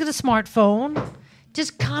 He's got a smartphone.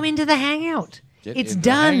 Just come into the hangout. Get It's in the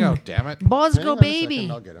done. hangout, damn it. Hang Bosco, on a baby.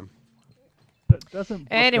 second, I'll get him. Doesn't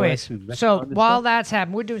Anyways, Bosco so actually while recognize that's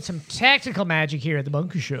happening, we're doing some technical magic here at the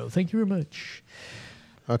Bunker Show. Thank you very much.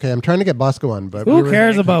 Okay, I'm trying to get Bosco on, but Who we were-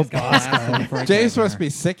 cares about Last Bosco? one before I Jay's get supposed to here. be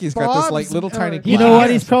sick. He's got this like Bob's, little tiny you You glass. know what?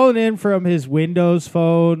 He's calling in from his Windows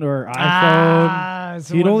phone or iPhone.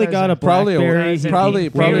 So He'd what only does got it- a Probably a- BlackBerry. probably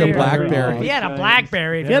a Weird. BlackBerry. If he had a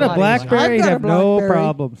BlackBerry. If he had a BlackBerry, he'd I've got a have no BlackBerry.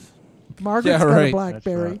 problems. Margaret's Yeah, got right. a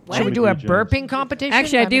BlackBerry. That's right. Should we do a Jones. burping competition?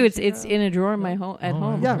 Actually, I do. It's in a drawer in my at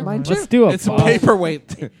home. Yeah, mine too. Let's do a It's a Bob.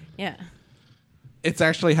 paperweight. Yeah. It's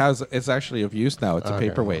actually of use now. It's a Okay.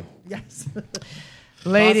 paperweight. Yes.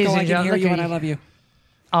 Ladies Bosco, I and can hear gentlemen, you and I love you.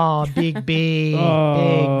 Oh, big B,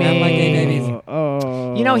 Oh. big And my gay B. babies.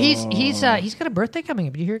 Oh. You know he's got a birthday coming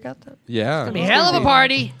up. Did you hear about that? Yeah. It'll be a hell of a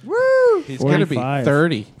party. Woo! He's going to be 45.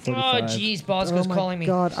 30. Oh, 45. jeez, Oh Bosco's my calling me.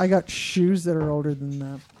 God, I got shoes that are older than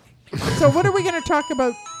that. So what are we going to talk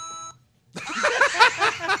about?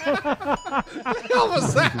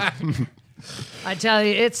 I tell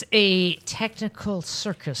you, it's a technical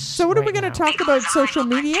circus. So what are we right going to now. talk about? Social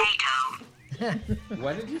media?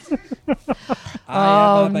 What did you say?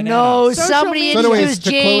 Oh no! Social Somebody media. So anyways, introduced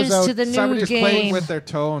to close James out- to the new Somebody's playing game. with their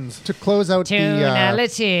tones. to close out Tuna, the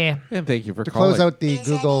let's see. And thank you for to calling. close out the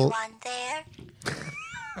Google there?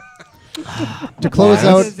 to close Why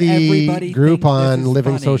out does the everybody think Groupon this is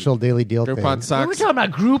Living funny? Social Daily Deal Groupon thing. We were sucks. talking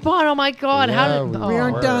about Groupon. Oh my God! Yeah, How did we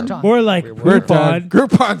aren't done. More like We're done. Groupon.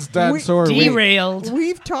 Groupon's done. We- So are we. derailed?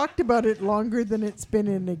 We've talked about it longer than it's been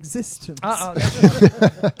in existence. Uh oh.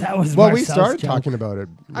 That was Well, we Marcel's started joke. talking about it.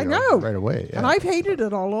 I know. right away. Yeah. And I've hated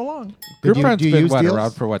it all along. Did you- Groupon's do you been use what, deals?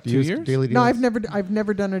 around for what, Do you 2 use years? Daily deals? No, I've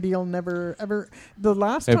never done a deal. Never ever. The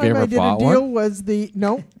last Have you time ever I did a bought deal one? was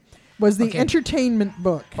the Okay. entertainment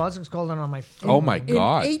book Bosco's calling on my phone. Oh my in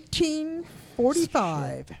God.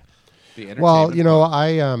 1845. The Well, entertainment you know,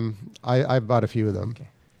 I bought a few of them,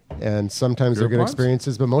 and sometimes they're good Groupons?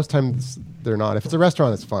 experiences, but most times they're not. If it's a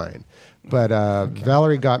restaurant, it's fine. But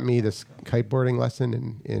Valerie got me this kiteboarding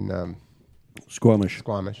lesson in Squamish.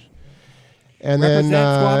 Squamish. And Represent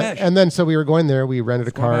then, Squamish. so we were going there. We rented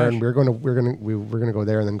a car, Squamish. and we were going to go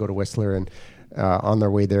there and then go to Whistler. And on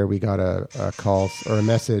our way there, we got a call or a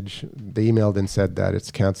message. They emailed and said that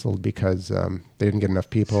it's canceled because they didn't get enough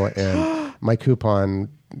people, and my coupon,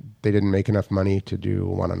 they didn't make enough money to do a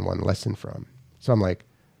one-on-one lesson from. So I'm like,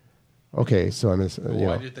 okay, so I'm a, you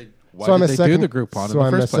know, Why so I'm did a they second, do the Groupon so in the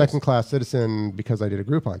I'm first a place? second-class citizen because I did a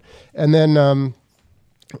Groupon. And then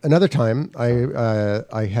another time,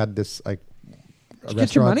 I had this a you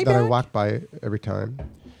get your restaurant money that I back? walked by every time.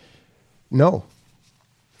 No,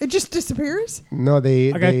 It just disappears. no, they.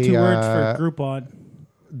 I got they, 2 words for Groupon.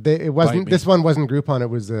 It wasn't. Bite me. This one wasn't Groupon. It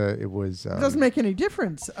was. It was. It doesn't make any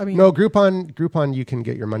difference. I mean, No, Groupon. You can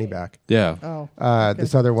get your money back. Yeah. Oh,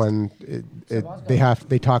 This other one, they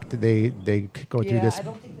go through this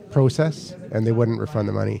process and they wouldn't refund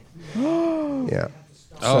the money. Yeah.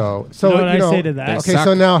 Oh. So You know what I you know, say to that? They Okay, suck.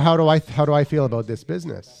 so now how do I feel about this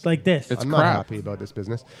business? Like this. It's I'm crap. not happy about this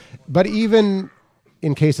business. But even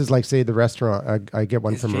in cases like, say, the restaurant, I get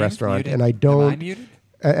one Is from a James restaurant, muted? and I Am I don't, muted?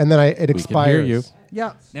 and then it can expires. hear you.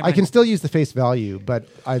 Yeah. Never I mind. can still use the face value, but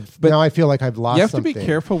now I feel like I've lost You have something. to be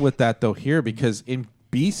careful with that though here, because in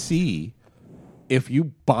BC, if you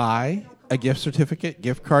buy a gift certificate,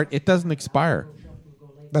 gift card, it doesn't expire.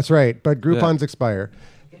 That's right, but Groupons expire.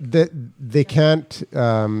 They can't,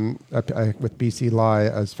 with BC law,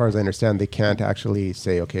 as far as I understand, they can't actually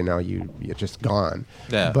say, okay, now you're just gone.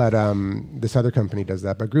 Yeah. But this other company does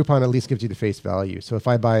that. But Groupon at least gives you the face value. So if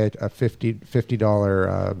I buy a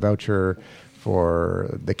 $50 voucher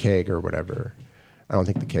for the keg or whatever, I don't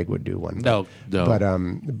think the keg would do one. No.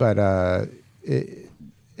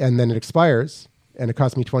 And then it expires, and it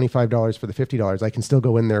costs me $25 for the $50. I can still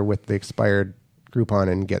go in there with the expired Groupon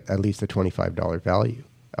and get at least a $25 value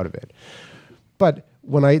out of it. But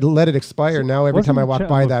when I let it expire, now every time I walk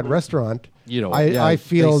by that restaurant, I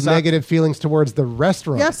feel negative feelings towards the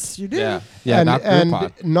restaurant. Yes, you do. Yeah, and, not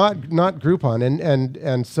Groupon. and not Groupon,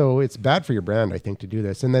 and so it's bad for your brand, I think, to do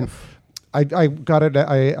this. And then I got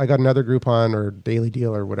another Groupon or Daily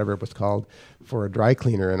Deal or whatever it was called for a dry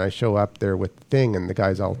cleaner, and I show up there with the thing, and the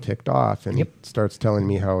guy's all ticked off and starts telling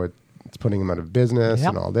me how it's putting him out of business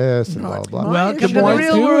and all this and blah blah. Welcome to the Why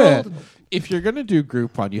real do world. it? If you're going to do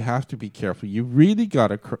Groupon, you have to be careful. You really got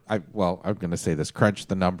to. I'm going to say this: crunch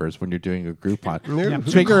the numbers when you're doing a Groupon.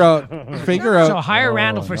 Figure out. So hire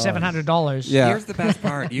Randall for $700. Yeah. Here's the best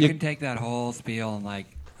part. You can take that whole spiel and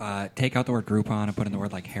take out the word Groupon and put in the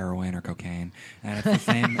word like heroin or cocaine, and it's the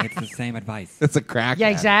same. It's the same advice. It's a crack. Yeah,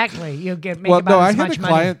 ad. exactly. You'll make about as much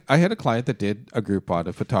money. I had a client that did a Groupon,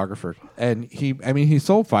 a photographer, and he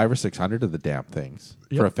sold 500 or 600 of the damn things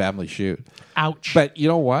for a family shoot. Ouch. But you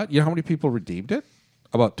know what? You know how many people redeemed it?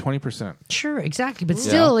 About 20%. Sure, exactly. But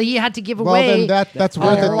still, he had to give Well, away then that's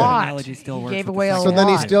worth it a then. lot. Technology still He works gave with away the a So lot. then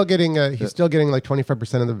he's still getting like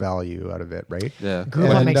 25% of the value out of it, right? Yeah.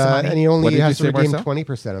 Groupon And, makes the money. and he What only did has you to say, redeem Marcel?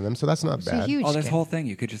 20% of them, so that's not It's a bad. huge This scam. whole thing,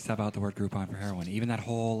 you could just sub out the word Groupon for heroin. Even that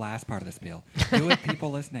whole last part of the spiel. Do it,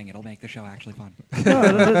 people listening. It'll make the show actually fun.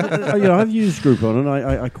 I've used Groupon, and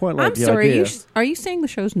I quite like I'm the sorry. idea. Are you saying the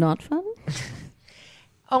show's not fun?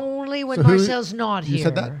 Only when So who- Marcel's not you here.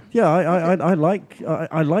 said that? Yeah, I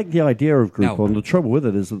like the idea of Groupon. No. The trouble with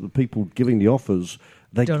it is that the people giving the offers,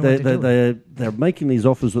 Don't know what to do. they're making these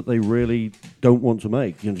offers that they really don't want to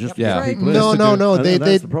make. You know, just Yeah. to get people in. No. And They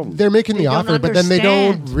that's the problem. they're making They the don't offer, but then they don't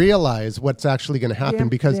understand. realize what's actually going to happen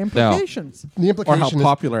because the implications. the implication Or how is-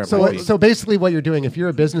 popular it so might be. so basically, what you're doing, if you're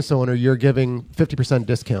a business owner, you're giving 50%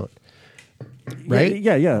 discount, right?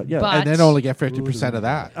 Yeah. But- And then only get 50% of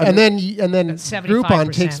that. And then That's 75%.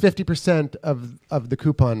 Groupon takes 50% of the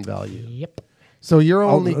coupon value. Yep. So you're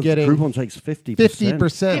only getting Groupon takes 50%.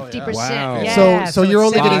 50%. 50%. Wow. Yeah, So you're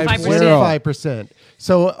it's only getting 75%. 25%.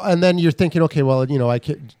 So and then you're thinking, okay, well, I'm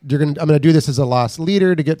gonna do this as a loss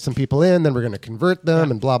leader to get some people in. Then we're gonna convert them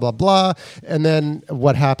and blah blah blah. And then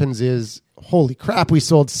what happens is, holy crap, we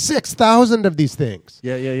sold 6,000 of these things.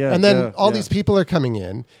 Yeah. And then all these people are coming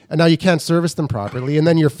in, and now you can't service them properly. And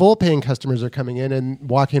then your full paying customers are coming in and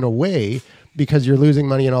walking away because you're losing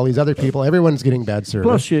money and all these other people. Everyone's getting bad service.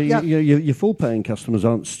 Plus, your full-paying customers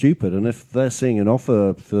aren't stupid, and if they're seeing an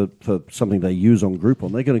offer for something they use on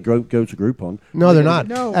Groupon, they're going to go to Groupon. No, they're not.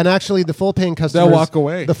 No. And actually, the full paying customers, walk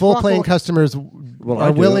away. The full Walk paying away. customers Well, are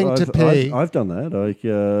I do. willing to pay. I've done that.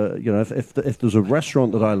 If there's a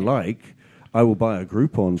restaurant that I like, I will buy a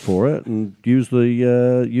Groupon for it and use the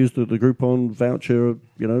Groupon voucher,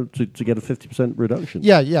 to get a 50% reduction.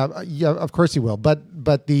 Yeah. Of course you will. But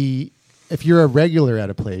if you're a regular at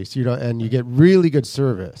a place, and you get really good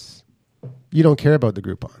service, you don't care about the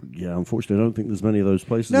Groupon. Yeah, unfortunately, I don't think there's many of those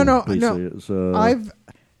places. No, in no, BC. no.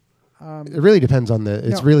 It's, It really depends on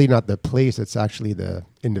it's No. really not the place. It's actually the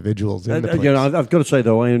individuals in the place. I've got to say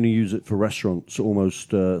though, I only use it for restaurants,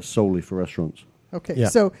 almost solely for restaurants. Okay, Yeah.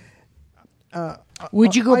 so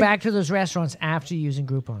Would you go I- back to those restaurants after using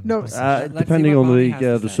Groupon? No, Like- Let's Depending see what on Bonnie has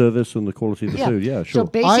to the say. service and the quality of the food. Yeah, So sure.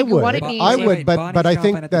 basically, what it I means would, Wait, but Bonnie's I chomping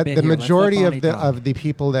think at the that bit the here. Let's let majority Bonnie talk. of the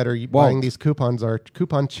people that are buying these coupons are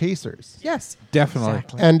coupon chasers. yes, Definitely.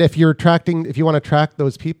 Exactly. And if you want to track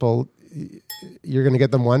those people, you're going to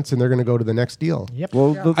get them once, and they're going to go to the next deal. Yep.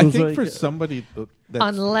 Well, I there's think a- for somebody that's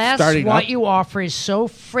Unless starting what up, you offer is so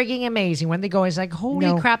frigging amazing, when they go, it's like, holy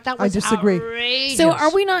No, crap, that I was disagree. outrageous. So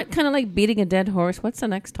are we not kind of like beating a dead horse? What's the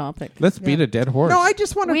next topic? let's beat a dead horse. no, I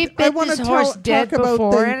just want We've to. I bit want this to horse dead talk about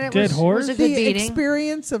before, and it Dead was horse? a good the beating.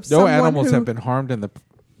 experience of no someone animals who have been harmed in the.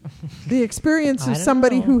 the experience I of don't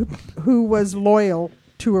somebody know. who was loyal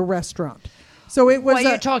to a restaurant. So it was. Well,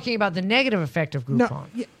 you're talking about the negative effect of Groupon.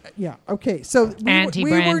 No, yeah. Okay. So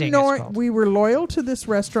Anti-branding, it's called. we were loyal to this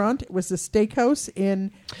restaurant. It was a steakhouse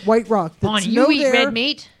in White Rock. Bonnie, you eat red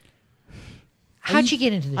meat? How'd you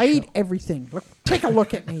get into this I show? eat everything. Look, take a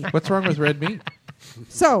look at me. What's wrong with red meat?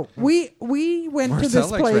 So we went to Marcel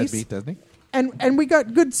this likes place, red meat, doesn't he? and we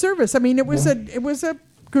got good service. I mean, it was a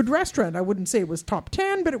good restaurant. I wouldn't say it was top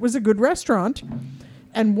 10, but it was a good restaurant.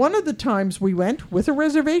 And one of the times we went with a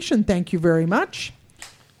reservation, thank you very much.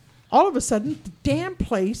 All of a sudden, the damn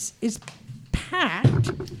place is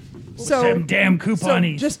packed. So Them damn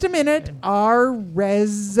couponies. So just a minute. Our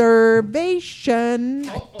reservation.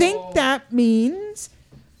 I think that means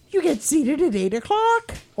you get seated at 8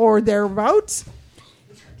 o'clock or thereabouts.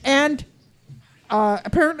 And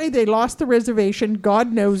apparently they lost the reservation.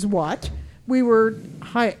 God knows what. We were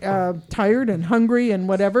tired and hungry and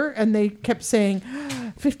whatever. And they kept saying,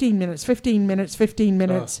 15 minutes, 15 minutes, 15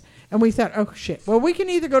 minutes. And we thought, oh, shit. Well, we can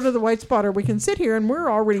either go to the White Spot or we can sit here. And we're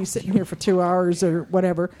already sitting here for 2 hours or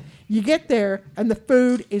whatever. You get there, and the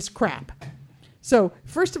food is crap. So,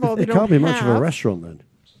 first of all, they It don't can't be much of a have- restaurant then.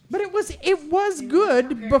 But it was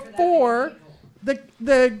good before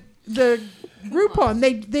the Groupon.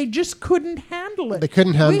 They just couldn't handle it. They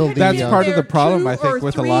couldn't handle We had the- That's been part of there the problem, 2 I think, or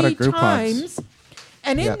with a lot of 3 Groupons. times,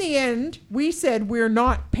 and in Yeah. the end, we said we're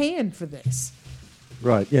not paying for this.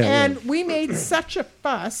 Right, yeah. And we made such a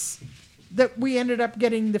fuss that we ended up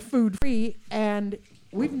getting the food free, and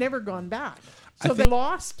we've never gone back. So they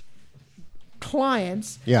lost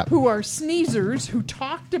clients who are sneezers who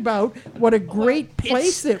talked about what a great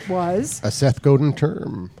place it was. A Seth Godin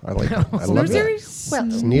term. I like. I love that.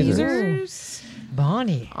 Sneezers.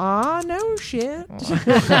 Bonnie. Ah, no shit.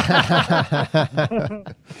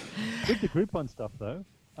 With the Groupon stuff, though.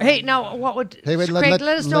 Hey, now what would Hey, wait, Craig? let-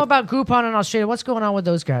 Let us know let- about Groupon in Australia. What's going on with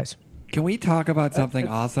those guys? Can we talk about something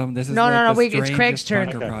awesome? This is No, like no, no, the wait, it's strangest Craig's turn.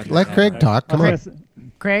 bunker Okay. project Let Craig ever. talk. Come on.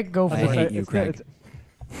 Craig, go for I it. hate you, Craig.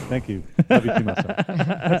 Thank you. Love you too much.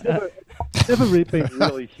 It's never really been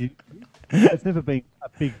really huge. It's never been a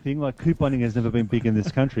big thing. Like couponing has never been big in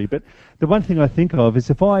this country. But the one thing I think of is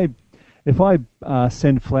if I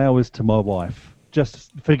send flowers to my wife,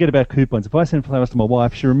 just forget about coupons. If I send flowers to my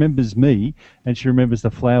wife, she remembers me and she remembers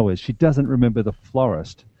the flowers. She doesn't remember the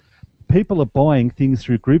florist. People are buying things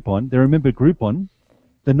through Groupon. They remember Groupon.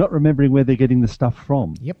 They're not remembering where they're getting the stuff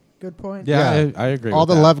from. Yep. Good point. Yeah, I agree. All with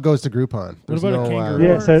the that. love goes to Groupon. There's about a no, kangaroo?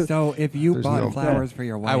 Yeah, So if you There's bought no- flowers for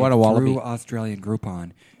your wife I want a wallaby. through Australian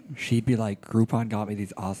Groupon, she'd be like, Groupon got me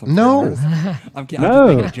these awesome No. flowers. I'm just No.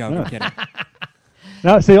 making a joke. No. I'm kidding.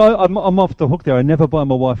 No, see, I'm off the hook there. I never buy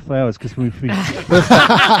my wife flowers because we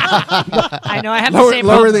I know. I have the Lower, same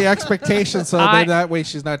lower problem. the expectations so I- then that way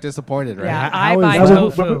she's not disappointed, right? Yeah, How I is buy that-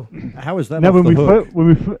 tofu. How is that No, off when the we, hook? when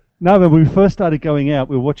we first started going out,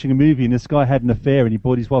 we were watching a movie, and this guy had an affair, and he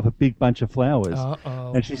bought his wife a big bunch of flowers.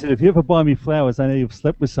 Uh-oh. And she said, "If you ever buy me flowers, I know you've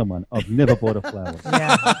slept with someone. I've never bought her flowers."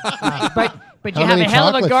 Yeah. But you How have a many hell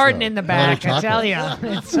of a chocolates, garden though? in the How many back, I tell you.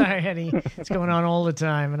 It's, it's going on all the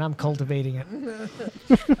time, and I'm cultivating it.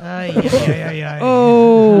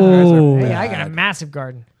 Oh. Hey, I got a massive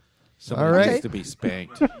garden Somebody All right. needs to be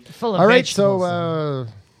spanked. full of All right. vegetables. So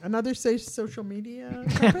Another social media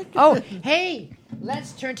topic? Oh, hey,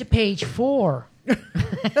 let's turn to page 4.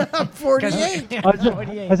 48.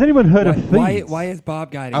 Has anyone heard of Why, feeds? why is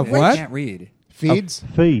Bob guiding Of this? what? I can't read. feeds.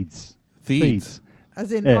 Feeds. Feeds.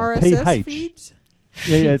 As in Yeah, RSS PH. feeds?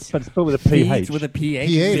 Yeah, but it's spelled with a PH. Feeds with a PH.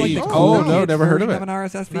 PH. Like the Oh, cool no, kids never heard of version it. an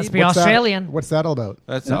RSS feed. Must be What's that- Australian. What's that all about?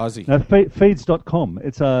 That's Aussie. No, feeds.com.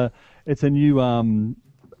 It's a new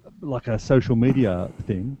like a social media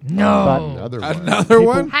thing. No. Another one. Another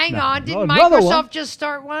one? Hang on, did another Microsoft one. just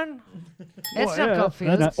start one? It's Well, not called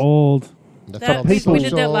yeah. Fields. Old. That, people- we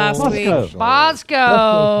did that last Moscow. week.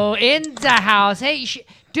 Bosco in the house. Hey,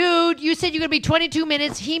 dude, you said you're going to be 22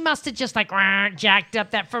 minutes. He must have just jacked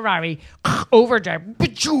up that Ferrari. Overdrive.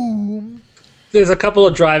 Ba-choom. There's a couple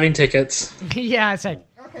of driving tickets. Yeah, it's like,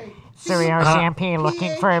 Siri RCMP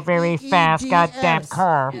looking for a very fast goddamn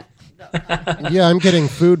car. Yeah, I'm getting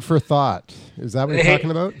food for thought. Is that what you're Hey.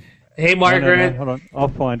 talking about? Hey, No, Margaret. hold on. I'll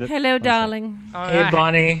find it. Hello, darling. Hey,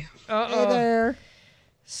 Bonnie. Hey there.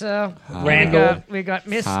 So Randall. we got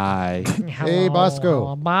Miss. Hi. Hey,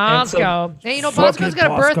 Bosco. Bosco. Hey, you know, Bosco's got a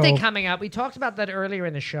Bosco. birthday coming up. We talked about that earlier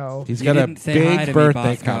in the show. He's You got a didn't say hi to big me,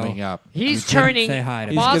 birthday Bosco. coming up. He's You couldn't turning. say hi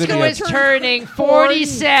to me. He's gonna Bosco be a- is turning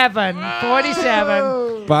 47.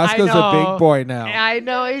 47. Bosco's I a know. big boy now. I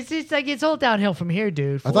know. It's just like it's all downhill from here,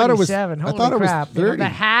 dude. 47. I thought it was- Holy I thought it was crap. You know, 30. the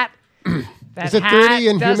hat. That Is it hat 30 in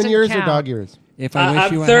human doesn't years count. or dog years? If I wish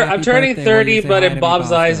I'm, you a I'm happy turning birthday, will 30, you say but hi in to me, Bob's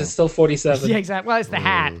Bosco? eyes, it's still 47. Yeah, exactly. Well, it's the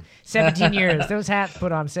hat. 17 years. Those hats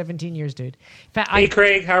put on 17 years, dude. In fact, Hey,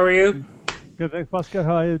 Craig, how are you? Good, thanks, Bosco.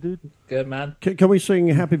 How are you, dude? Good, man. Can we sing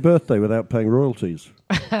Happy Birthday without paying royalties?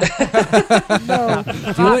 Do it.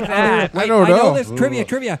 that. Wait, don't I know know. this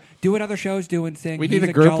trivia. Do what other shows do and sing. We He's need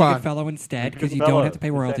a Jolly Groupon. Good Fellow instead because you Fellow, don't have to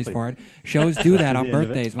pay royalties exactly. for it. Shows do that on At the end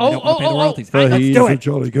of it. birthdays when they don't want to pay the royalties. For Let's he's do a it.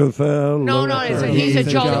 jolly good fellow. No, he's a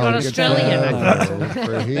jolly good Australian.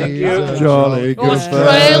 For he's a Jolly good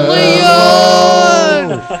Australian!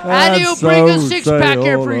 And you That's bring a so six-pack say all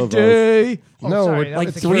every of us. day. Oh, No, sorry, it- that Like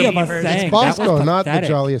was the three of Canadian us version. sang. It's That was Bosco, not the pathetic.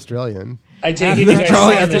 Jolly Australian. I take it you guys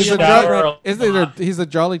Jolly, sang he's, the a shower. jolly, isn't it he's a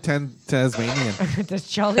jolly Tasmanian. This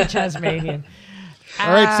jolly Tasmanian. All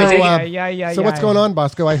right, so yeah. so what's going on,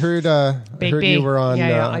 Bosco? I heard Big heard B. you were on.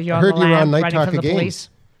 Yeah, I you're heard the you were lam on Night running Talk from the again. police.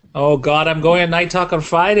 Oh, God, I'm going on Night Talk on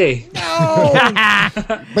Friday.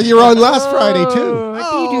 But you were on last Friday too.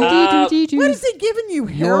 What is he giving you?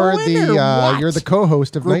 You're Heroin or what? you're the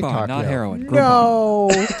co-host of Night Groupon, Talk. not now. heroin. Groupon. No.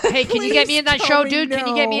 Hey, can you get me in that Please show, tell me dude? Can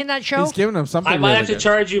you get me in that show? He's giving him something I might really have to good.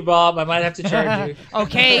 charge you, Bob. I might have to charge you.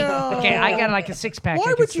 Okay, No. okay. I got like a six-pack. I Why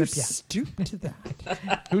can would you slip stoop to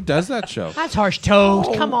that? Who does that show? That's harsh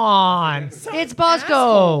toast. Come on, it's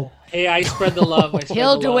Bosco. Hey, I spread the love. I spread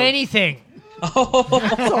He'll the do love. anything. That's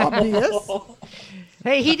obvious.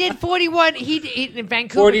 Hey, he did 41. He in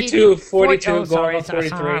Vancouver. 42, 42, Oh, going sorry, on 43.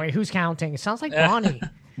 sorry. Who's counting? It sounds like Bonnie.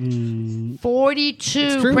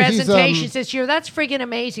 42 true, presentations this year. That's friggin'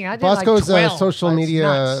 amazing. I did Bosco's like 12. a social That's media.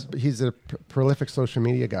 nuts. He's a prolific social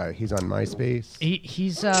media guy. He's on MySpace.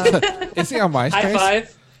 He's Is he on High MySpace?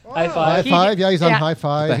 five. High High five. Five, yeah, he's on yeah. High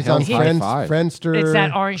Five. The He's hell on is High Five? Friendster. it's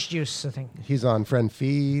that orange juice thing. He's on Friend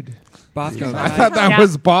Feed. Bosco, I thought that Yeah.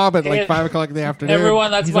 was Bob at like Hey, 5 o'clock in the afternoon.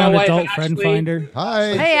 Everyone, that's He's my on wife. Adult Friend Ashley. Finder.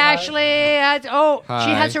 Hi. Hey, Ashley. She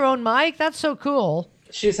Hi. has her own mic. That's so cool.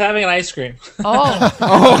 She's having an ice cream. Oh.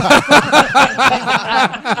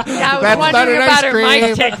 I was That's not wondering an about ice her mic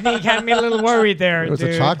cream. technique. Had me a little worried there, It was a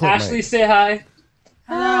dude. chocolate Ashley, mic. say hi.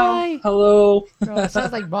 Hi. Hello. Oh, it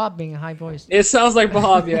sounds like Bob being a high voice. It sounds like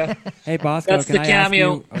Bob, yeah. Hey, Bosco, That's can the I ask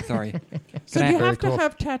cameo. you? Oh, sorry. So Can do I- you have Very to cool.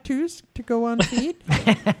 have tattoos to go on feed?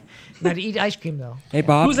 Not to eat ice cream, though. Hey,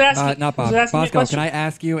 Bob. Who's asking- Not Bob. who's asking me a Bosco, question? can I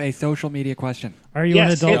ask you a social media question? Are you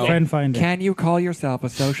Yes, an Adult hit me. Friend Finder? Can you call yourself a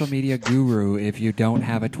social media guru if you don't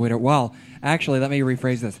have a Twitter? Well, actually, let me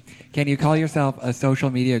rephrase this. Can you call yourself a social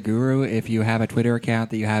media guru if you have a Twitter account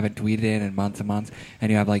that you haven't tweeted in months and months,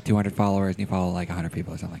 and you have like 200 followers and you follow like 100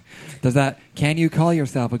 people or something? Can you call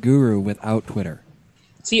yourself a guru without Twitter?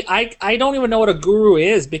 See, I don't even know what a guru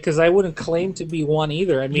is because I wouldn't claim to be one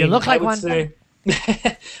either. I mean, look like I would one. Say,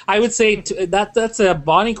 I would say that's a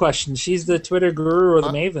Bonnie question. She's the Twitter guru or the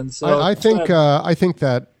maven. So I think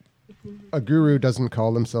that a guru doesn't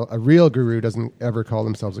call themselves a real guru doesn't ever call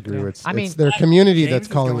themselves a guru. It's their community James that's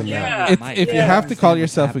is calling going them down. that. Yeah. If you Yeah. have to call What's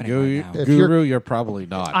yourself a happening right now. guru, you're probably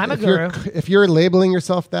not. I'm a If you're, guru. if you're labeling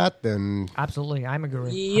yourself that, then Absolutely, I'm a guru.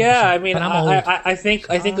 Yeah, I mean, But I'm old. I think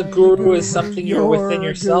a guru is something you're within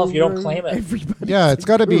yourself. You don't claim it. Everybody. yeah, it's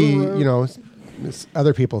got to be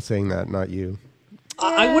other people saying that, not you.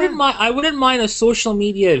 I wouldn't mind. I wouldn't mind a social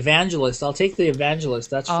media evangelist. I'll take the evangelist.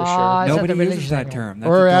 That's for sure. Is that Nobody the uses religious that angle? term. That's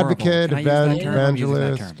Or adorable. advocate, Can I use that term? I'm using that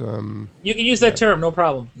evangelist. term. You can use that term, no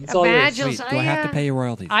problem. It's all yours. Evangelist. Sweet. Do I have to pay you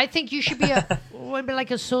royalties? I think you should be like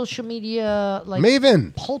a social media like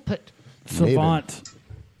Maven. pulpit. Savant.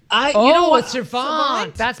 You know what? It's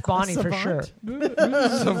Savant. That's Bonnie for sure.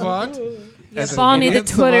 Savant? As an Bonnie, the idiot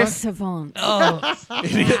Twitter savant? savant.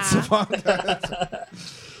 Idiot savant.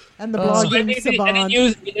 And the So blogging anything, savant.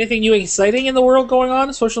 anything new exciting in the world going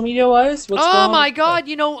on, social media wise? What's going Oh on? my God!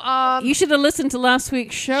 You should have listened to last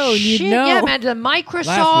week's show. Shit, You'd know. yeah, man. The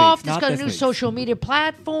Microsoft has not got a this new week's. social media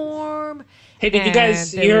platform. Hey, did you And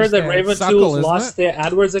guys there hear was that the- Raven Suckle, Tools isn't lost it? their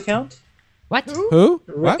AdWords account? What? Who?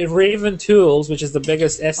 What? Raven Tools, which is the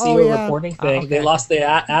biggest SEO Oh, yeah. reporting thing, okay. they lost their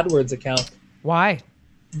AdWords account. Why?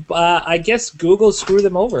 I guess Google screwed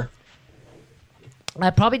them over. I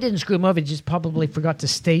probably didn't screw him over. He just probably forgot to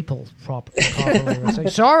staple properly. It's like,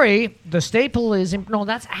 sorry, the staple is no.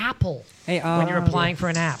 That's Apple. Hey, When you're applying for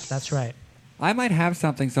an app, that's right. I might have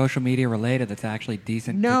something social media related that's actually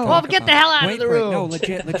decent. No. To Well, talk get the about. hell out of Wait the for it. room. No,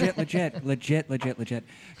 legit.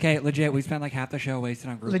 Okay, legit. We spent like half the show wasted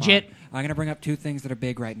on Groupon. Legit. I'm going to bring up two things that are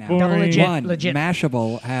big right now. Double legit. One, legit.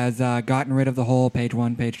 Mashable has gotten rid of the whole page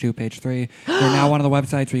 1, page 2, page 3. They're now one of the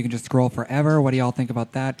websites where you can just scroll forever. What do y'all think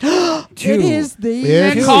about that? Two. It is the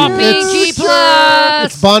It's- Copy it's- G plus.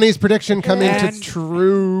 It's Bonnie's prediction coming And- to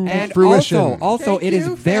true And fruition. also Thank it is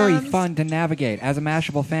you, very fans. fun to navigate. As a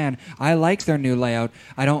Mashable fan, I like their new layout.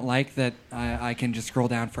 I don't like that I can just scroll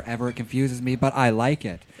down forever. It confuses me, but I like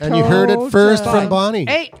it. And you heard it first from Bonnie.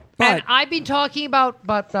 Hey, and I've been talking about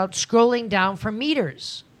scrolling down for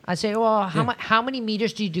meters. I say, well, how many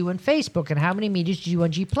meters do you do on Facebook, and how many meters do you do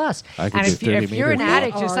on G+? I can And do 30 if you're an meters.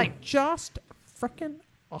 addict, it's Are like just frickin'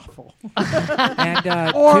 awful. And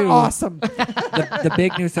Or two, awesome. the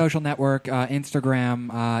big new social network,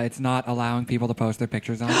 Instagram, it's not allowing people to post their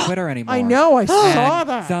pictures on Twitter anymore. I know, I saw And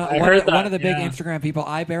that. So I one, heard of, one that, of the big yeah. Instagram people,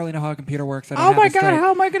 I barely know how a computer works. I don't Oh have my it God, straight.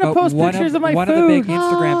 how am I gonna But post one pictures of my One of the big food?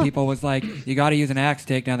 Instagram people was like, you got to use an axe to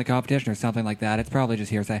take down the competition or something like that. It's probably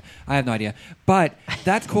just hearsay. I have no idea. But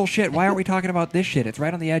that's cool shit. Why aren't we talking about this shit? It's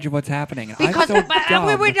right on the edge of what's happening. And because I'm so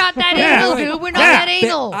dumb. we're not that anal, dude. We're not that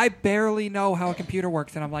anal. I barely know how a computer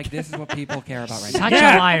works, and I'm like, this is what people care about right now. Such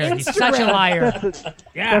a liar. He's such a liar.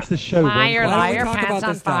 That's the show. Liar, Ron. Why don't we liar, talk pants about on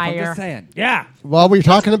this stuff? I'm fire. just saying. Yeah. Well, we're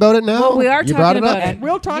talking about it now. Well, we are You brought it talking up. about it.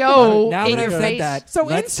 We'll talk Yo, about Now in that your I've said face. that, So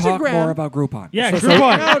let's talk Instagram- more about Groupon. Yeah, it.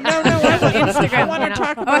 Groupon. No. I want to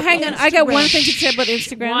talk about Oh, hang on. I got one thing to say Instagram. about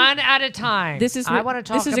Instagram. One at a time. This is I want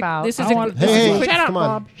to talk about. This is I a, want- this is a Hey, quick, Shut up, come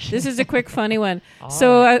on. Bob. this is a quick funny one.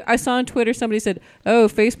 So I saw on Twitter somebody said, "Oh,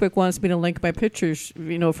 Facebook wants me to link my pictures,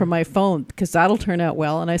 from my phone because that'll turn out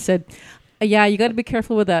well." And I said, "Yeah, you got to be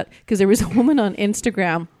careful with that because there was a woman on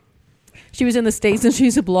Instagram." She was in the States and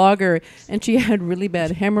she's a blogger and she had really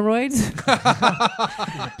bad hemorrhoids.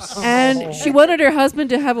 And she wanted her husband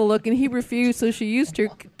to have a look and he refused. So she used her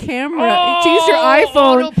camera. She used her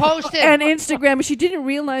iPhone post it. and Instagram. And she didn't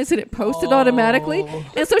realize that it posted automatically.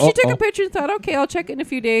 And so she took a picture and thought, okay, I'll check in a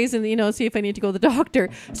few days and, see if I need to go to the doctor.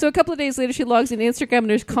 So a couple of days later, she logs in Instagram and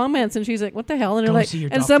there's comments and she's like, what the hell? And, Go see your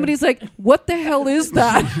doctor. somebody's like, what the hell is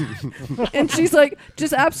that? And she's like,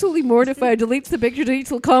 just absolutely mortified, deletes the picture, deletes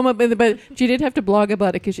the comment, but she did have to blog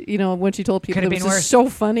about it because when she told people, Could have it was been just worse. so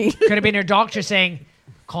funny. Could have been her doctor saying,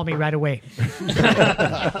 "Call me right away." And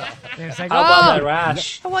it's like, How about that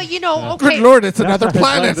rash? well, okay. Good Lord, it's That's another why they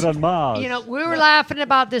planet. landed on Mars. We were laughing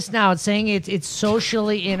about this now and saying it's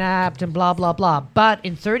socially inapt and blah blah blah. But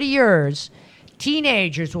in 30 years,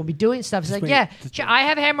 teenagers will be doing stuff. It's like, I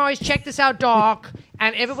have hemorrhoids. Check this out, doc.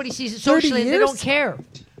 And everybody sees it 30 socially, and they years? don't care.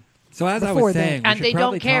 So as I Before was then. saying, we And should they don't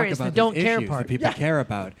probably care. talk It's the about don't these care issues part. that people care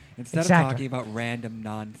about instead Exactly. of talking about random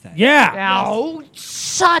nonsense. Yeah. Oh,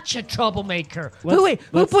 such a troublemaker.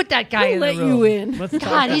 Who put that guy in the Let room? you in. Let's God,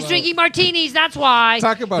 talk he's about- drinking martinis. That's why.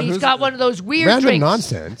 Talk about he's who's- got one of those weird Random drinks.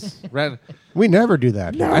 nonsense. Red- We never do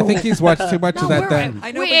that. I think he's watched too much of that. Then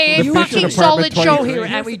I know, We're but a you fucking should- solid show 23. here,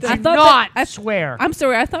 and we do I thought not that- swear. I'm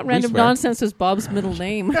sorry, I thought random swear. nonsense was Bob's middle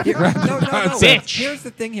name. No. Bitch. Here's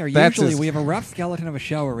the thing here. That's Usually his- we have a rough skeleton of a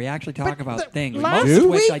show where we actually talk about things. last Most of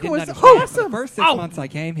which I week didn't was understand for the awesome. first 6 months I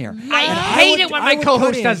came here. I And hate would- it when I my would co-host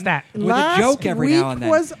put in does that. with Last a joke every now and then.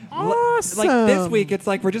 week was Like this awesome. week, it's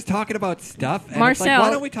like we're just talking about stuff. And it's like, Marcel, why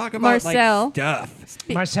don't we talk about Marcel. stuff?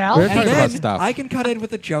 Marcel? We're And talking then about stuff. I can cut in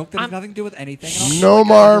with a joke that has nothing to do with anything. and I'll No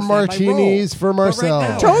feel like I more understand my martinis role. for But Marcel. Right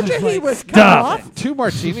now, Told you he was cut off. 2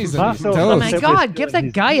 martinis and Marcel- he's Oh toast. my God, give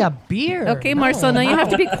that guy a beer. Okay, Marcel, now you have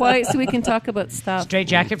to be quiet so we can talk about stuff. Straight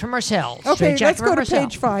jacket for Marcel. Okay, Straight jacket let's for go to Marcel.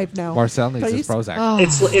 page 5 now. Marcel needs his Please.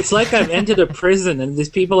 Prozac. It's like I've entered a prison, and these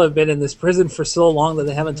people have been in this prison for so long that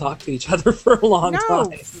they haven't talked to each other for a long No, time.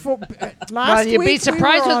 last Well, you'd week be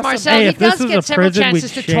surprised we were with awesome. Marcel. Hey, He if this does was get a several prison, we'd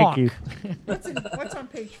chances to shake talk. you. What's on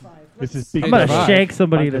page 5? This is big I'm going to Five. shake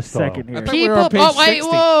somebody in a Under style. second here. I thought we were on People, page 60.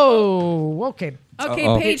 whoa, okay. Okay,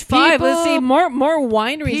 Uh-oh. page 5. Let's see more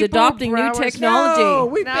wineries People adopting new browse- technology. No,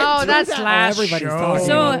 we've been No, through that's that. last everybody's show. talking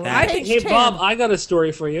So about that. I Page think Hey 10. Bob, I got a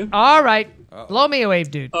story for you. All right. Blow me away,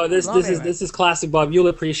 dude. Oh, this is classic, Bob. You'll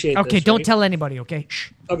appreciate this. Okay, don't right? tell anybody, okay?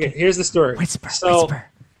 Shh. Okay, here's the story. Whisper, So, whisper.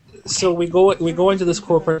 so we go into this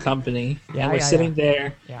corporate company, Yeah, and we're yeah, sitting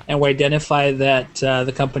there, Yeah. and we identify that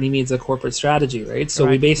the company needs a corporate strategy, right? So we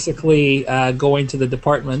Correct. basically go into the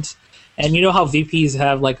department, and you know how VPs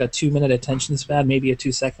have like a 2-minute attention span, maybe a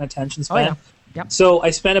 2-second attention Oh, span. yeah. Yep. So I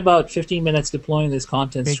spent about 15 minutes deploying this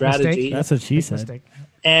content Big strategy. mistake. That's what she Big said. mistake.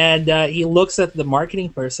 And he looks at the marketing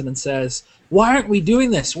person and says, "Why aren't we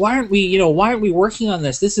doing this? Why aren't we working on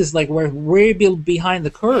this? This is like we're way behind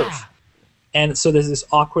the curve." Yeah. And so there's this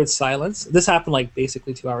awkward silence. This happened like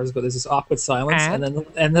basically 2 hours ago. There's this awkward silence, And?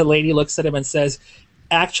 and the lady looks at him and says,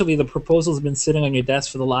 "Actually, the proposal's been sitting on your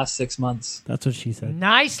desk for the last 6 months, That's what she said.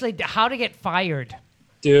 Nicely. How to get fired.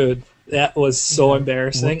 dude." That was so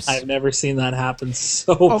embarrassing. Whoops. I've never seen that happen.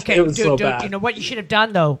 So Okay, it was dude, so dude, bad. you know what you should have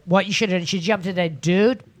done, though? What you should have, you jumped to that,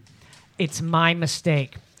 dude, it's my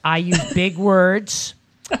mistake. I use big words.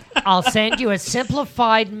 I'll send you a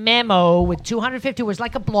simplified memo with 250 words,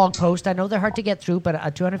 like a blog post. I know they're hard to get through, but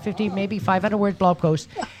a 250, maybe 500 word blog post.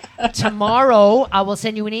 Tomorrow, I will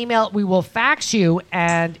send you an email. We will fax you,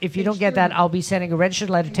 and if you don't get that, I'll be sending a registered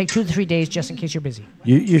letter. Take 2 to 3 days, just in case you're busy.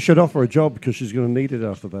 You should offer a job because she's going to need it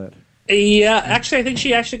after that. Yeah, actually, I think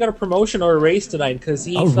she actually got a promotion or a raise tonight because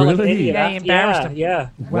he felt like an idiot. Yeah, he embarrassed him. Yeah.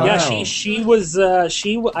 Wow. Yeah, she was.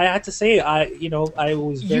 I had to say, I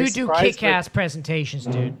was very You do surprised, kick-ass presentations,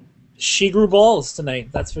 dude. She grew balls tonight.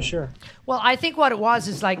 That's for sure. Well, I think what it was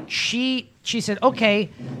is like she said, okay.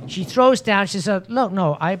 She throws down. She said, look,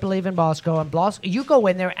 no, I believe in Bosco. And Bosco, you go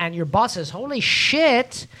in there and your boss says, holy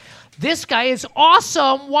shit, this guy is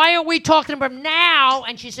awesome. Why aren't we talking about him now?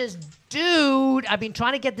 And she says, dude, I've been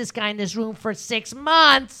trying to get this guy in this room for 6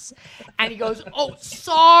 months. And he goes, oh,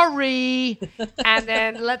 sorry. And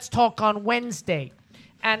then let's talk on Wednesday.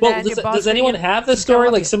 And Well, then your boss does anyone have this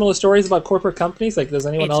story, like similar stories about corporate companies? Like, does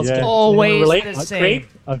anyone else can always relate? the same. Great.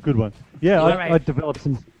 A good one. Yeah, All right. I developed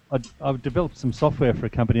some. I've developed some software for a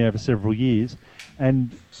company over several years,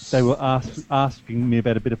 and they were asking me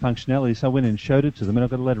about a bit of functionality. So I went and showed it to them, and I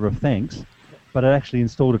got a letter of thanks. But I actually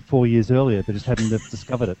installed it 4 years earlier. They just hadn't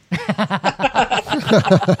discovered it.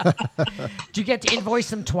 Do you get to invoice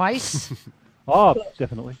them twice? Oh,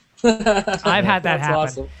 definitely. I've had that That's happen.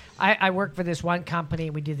 awesome. I worked for this one company.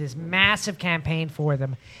 We did this massive campaign for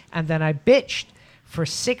them, and then I bitched for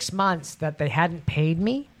 6 months that they hadn't paid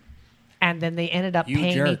me, and then they ended up You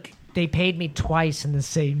paying jerk. me. They paid me twice in the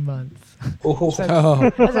same month. Oh. I said,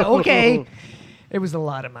 okay. It was a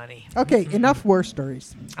lot of money. Okay, enough war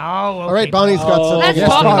stories. Oh, okay. All right, Bonnie's got something. Let's Yes,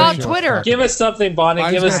 talk Bonnie. about Twitter. Give us something, Bonnie.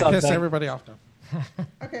 I Give was us going to something. piss everybody off now.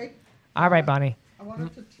 Okay. All right, Bonnie. I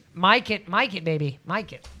wanted to Mic it, baby.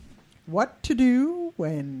 Mic it. what to do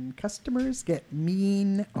when customers get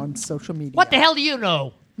mean on social media. What the hell do you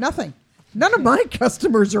know? Nothing. None of my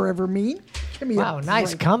customers are ever mean. Give me Wow, a nice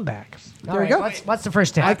break. comeback. There All we go. What's the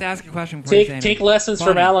first tip? I have to ask a question before you say Take anything. lessons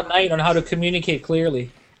from Bonnie, Alan Knight on how to communicate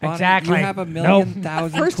clearly. Bonnie, Exactly. You have a million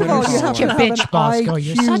thousand First of Twitter all, you have Such to a have bitch, an Bosco.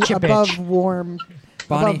 You're IQ such a above bitch. warm,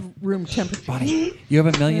 Bonnie. above room temperature. Bonnie, you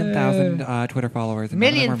have a million thousand Twitter followers. And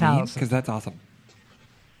Million none of them are mean, thousand. because that's awesome.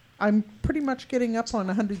 I'm pretty much getting up on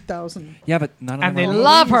 100,000. Yeah, but none of And them they are mean.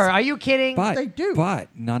 love her. Are you kidding? But, They do. But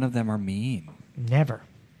none of them are mean. Never.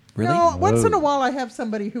 Really? No, once in a while I have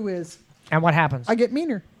somebody who is. And what happens? I get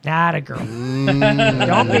meaner. Not a girl.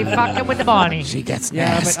 Don't be fucking with the Bonnie. She gets Yeah,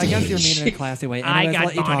 nasty. but I guess you're mean in a classy way. I Anyways, got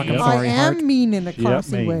let you talk. Bonnie. I'm Yep. sorry, I Hart. am mean in a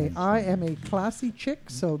classy mean. way. I am a classy chick,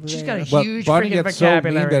 so She's there. got a But huge Bonnie freaking gets so mean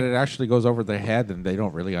vocabulary. that it actually goes over their head and they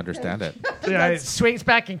don't really understand it. Yeah, it swings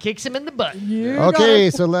back and kicks him in the butt. You got Okay,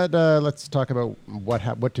 it. so let's talk about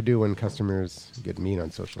what to do when customers get mean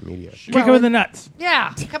on social media. Kick him in the nuts.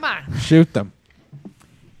 Yeah, come on. Shoot them.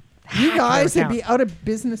 You guys would account. be out of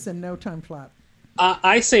business in no time flat.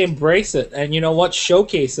 I say embrace it, and you know what?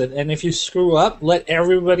 Showcase it. And if you screw up, let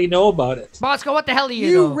everybody know about it. Bosco, what the hell do you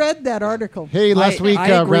You know? read that article. Hey, last week I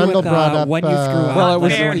agree Randall with, brought up. when you screw up. Well, it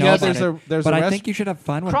was- let everyone yeah, know about there's it. a- there's but a I rest- think you should have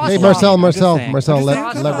fun with Cross Hey, people. walk. Marcel, I'm just Marcel, saying. Marcel,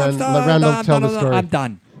 I'm just let saying. Randall tell the story. I'm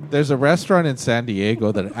done. There's a restaurant in San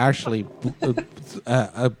Diego that actually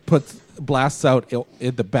puts blasts out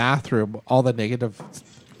in the bathroom all the negative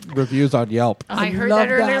reviews on Yelp. I heard love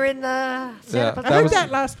that earlier that. in the Yeah, Santa I heard was-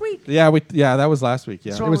 that last week. Yeah, that was last week.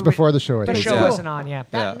 Yeah, So- It was before the show. I The think. show Yeah. wasn't on yet.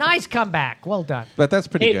 Yeah. Nice comeback. Well done. but that's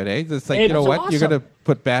pretty Hey, good, eh? It's like, hey, you know that's what? awesome. You're gonna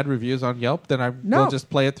put bad reviews on Yelp, then No. we'll just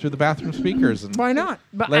play it through the bathroom speakers and Why not?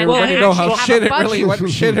 But let and everybody then know actually how have shit a it bunch really of- what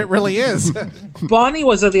shit it really is. Bonnie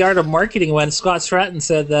was at the Art of Marketing when Scott Stratton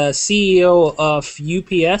said the CEO of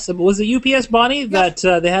UPS, was it UPS, Bonnie, that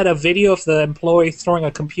they had a video of the employee throwing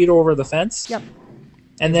a computer over the fence? Yep.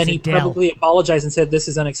 And then It was he a Dell. publicly apologized and said, "This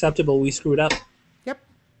is unacceptable. We screwed up." Yep.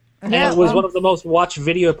 And it was one of the most watched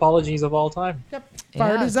video apologies of all time. Yep.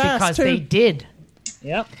 Fired Yeah, his ass, because too. they did.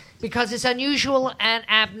 Yep. Because it's unusual and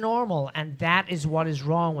abnormal, and that is what is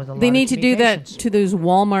wrong with a lot They of need to do that communications. to those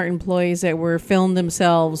Walmart employees that were filmed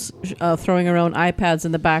themselves throwing around iPads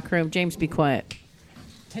in the back room. James, be quiet.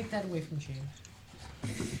 Take that away from James.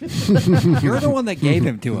 You're the one that gave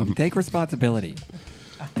him to him. Take responsibility.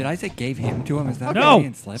 Did I say gave him to him? Is that No.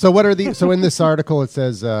 Freudian slip? So what are the? So in this article, it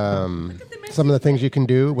says some of the things you can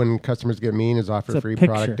do when customers get mean is offer It's a free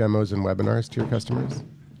picture. product demos and webinars to your customers.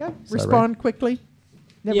 Yeah. that Respond quickly.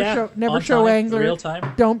 Never Yeah, show on show time, anger. real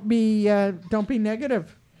time. Don't be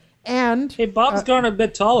negative. And Hey, Bob's gone a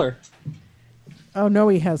bit taller. oh no,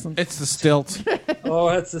 he hasn't. It's the stilts.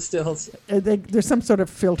 Oh, that's the stills. There's some sort of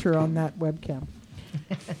filter on that webcam.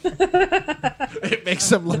 It makes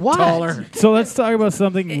them look What? taller. So let's talk about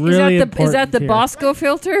something really is important that the here. Bosco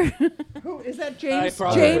filter? Who is that James?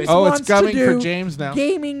 probably James Oh, it's wants to coming for do James now.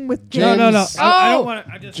 Gaming with James. James. I don't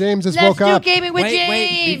want to. James has Let's woke do up. gaming with Wait,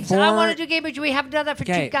 James. before- I want to do gaming with James. We haven't done that for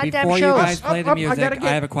Okay, 2 goddamn before shows. you guys play the I music, gotta I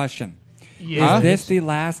get- have a question. Yeah. Is this the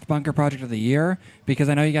last bunker project of the year? Because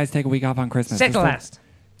I know you guys take a week off on Christmas. Second Is the- last.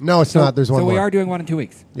 No, it's not. There's one So more. we are doing one in 2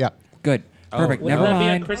 weeks. Yeah. Good. Perfect. Wouldn't Never that be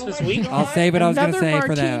on mind. Christmas week? I'll save what I was going to Another say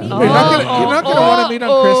for the. martini? You're not going to want to meet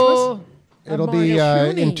on Christmas? It'll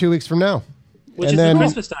be in 2 weeks from now. Which And is then- the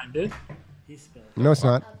Christmas time, dude. No, it's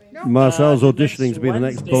not. Marcel's auditioning to be the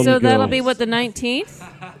next Wednesday. Bond So girl. that'll be what, the 19th?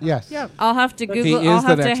 Yes. Yeah. I'll have to He Google. is I'll the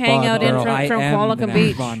have to next hang Bond out in girl. from, I from am Qualicum the next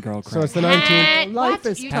Beach. Bond girl. So it's the Craig. 19th. Life What?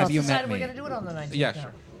 is You tough. just you met decided me? we're going to do it on the 19th. Yeah, now.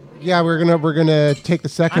 sure. Yeah, we're gonna take the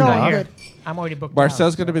second I'm off. not here. I'm already booked.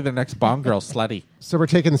 Marcel's out, going to be the next Bond girl, slutty. So we're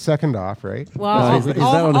taking the second off, right? Well, is that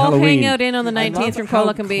I'll, on I'll Halloween? hang out in on the I love 19th from how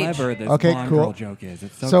Qualicum Beach. clever this Okay, Bond cool. girl joke is.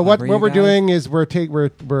 It's so So what clever, you we're guys. doing is we're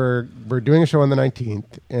doing a show on the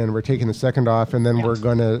 19th, and we're taking the second off, and then we're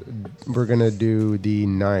gonna do the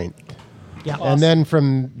 9th, Yeah. and then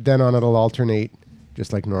from then on it'll alternate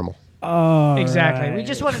just like normal. Exactly. We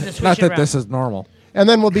just wanted to switch Not it that around. this is normal. And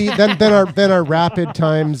then we'll be then our rapid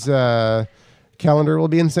times calendar will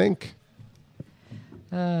be in sync.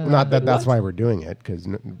 Not that that's why we're doing it, because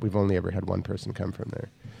we've only ever had one person come from there.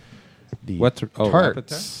 The What's rapid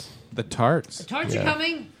tarts. time? The tarts. Tarts Yeah. are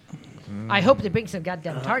coming. I hope they bring some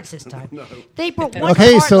goddamn tarts this time. They brought one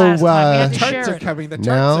Okay, tart so, last time. We had to Tarts share are it. coming. The tarts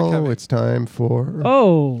are Now coming. it's time for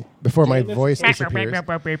Oh. before my voice disappears.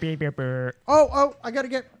 Oh, I gotta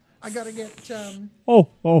get. Angry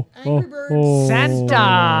Birds.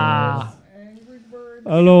 Santa. Angry Birds.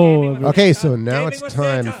 Hello. Okay, so now it's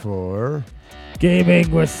time for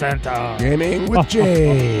Gaming with Santa. gaming with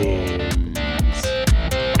James.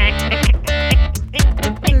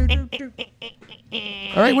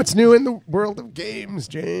 All right, what's new in the world of games,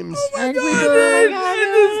 James? Angry Birds.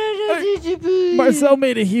 Marcel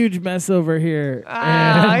made a huge mess over here.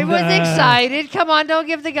 I was excited. Come on, don't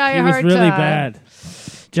give the guy He a was hard really time. bad.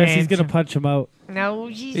 Jesse's And- going to punch him out. No,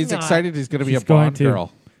 he's He's not. excited he's going to be a He's going Bond to.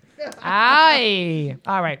 girl. Aye.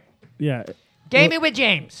 All right. Yeah. Gaming with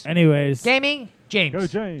James. Anyways. Gaming, James. Go,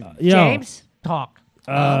 James. Yo, James, talk.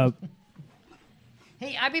 Uh,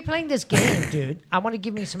 Hey, I've been playing this game, dude. I want to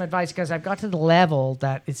give me some advice because I've got to the level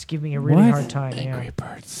that it's giving me a really What? hard time. Angry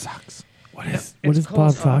Bird sucks. what It's is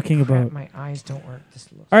close. Bob talking Oh, crap, about? My eyes don't work.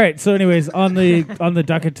 This looks... All right. So, anyways, on the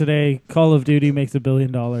docket today, Call of Duty makes $1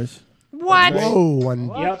 billion. What? Whoa,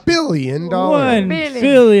 $1 billion. $1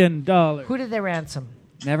 Billion. billion. Who did they ransom?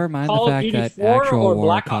 Never mind Call the of fact Duty that 4 actual or war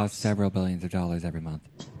Black costs Ops? several billions of dollars every month.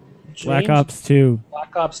 Black James? Ops 2.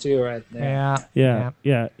 Black Ops 2, right there. Yeah.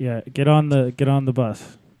 Get on the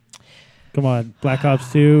bus. Come on, Black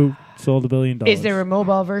Ops 2 sold $1 billion. Is there a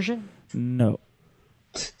mobile version? No.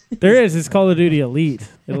 There is. It's Call of Duty Elite.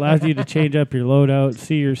 It allows you to change up your loadout,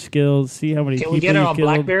 see your skills, see how many Can people we get it you've on killed.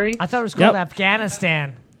 BlackBerry? I thought it was called Yep.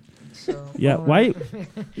 Afghanistan. Yeah. Why?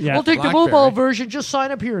 Yeah. We'll take the mobile version. Just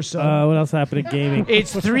sign up here, son. What else happened in gaming?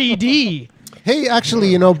 It's 3D. Hey, actually,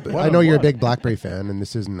 you know, I know you're a big BlackBerry fan, and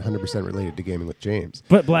this isn't 100% related to gaming with James.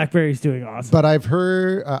 But BlackBerry's doing awesome. But I've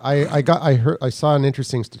heard, I saw an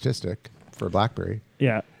interesting statistic for BlackBerry.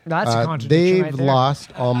 Yeah. That's a contradiction They've right there.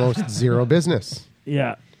 lost almost zero business.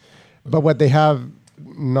 Yeah. But what they have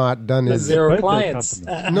not done The is zero clients.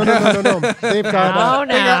 No. They've got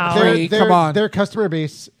No, now. Come on. Their customer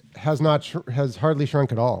base has hardly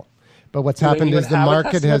shrunk at all. But what's Do they happened even is the have a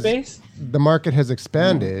market customer has base? the market has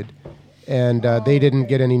expanded, and they didn't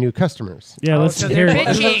get any new customers. Yeah. Let's so hear they're it.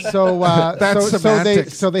 bitching. So That's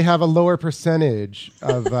semantics. so they have a lower percentage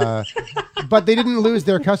of, but they didn't lose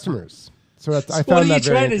their customers. So I What found are you that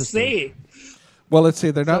very trying to interesting. say? Well, let's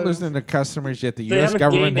see. They're not losing their customers yet. The They U.S. haven't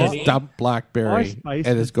government gained has any. dumped BlackBerry MySpace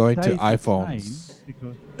and is going to stays the iPhones. same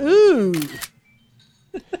because- Ooh.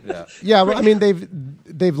 Yeah, well, I mean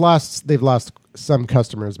they've lost some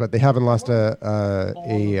customers, but they haven't lost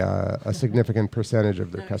a significant percentage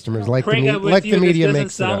of their customers. Like Craig, I'm with like you. the media This doesn't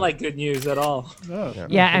makes it sound up. like good news at all.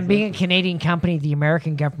 Yeah, and being a Canadian company, the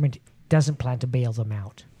American government doesn't plan to bail them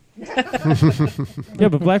out. Yeah,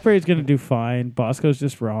 but BlackBerry's going to do fine. Bosco's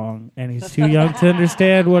just wrong, and he's too young to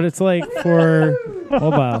understand what it's like for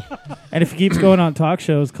mobile. And if he keeps going on talk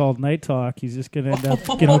shows called Night Talk, he's just going to end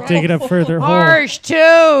up, digging up further hole. Harsh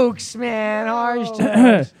tokes, man. Harsh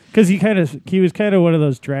tokes. Because he was kind of one of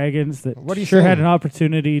those dragons that What are you sure had saying? an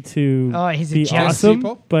opportunity to Oh, he's a be jealous awesome,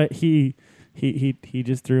 people? but he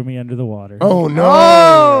just threw me under the water. Oh no!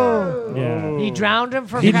 Oh! Yeah. He drowned him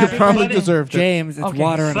for He crappy probably money? deserved it. James, it's Okay.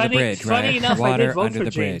 water under the Funny, bridge, funny right? enough, I Water did vote under for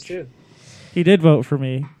the James bridge. too. He did vote for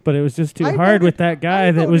me, but it was just too I hard voted- with that guy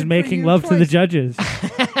I that was voted for making you love to the twice. judges.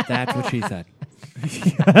 That's what she said.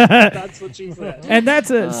 That's what she said. And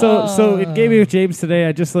that's it. So in Gaming with James today,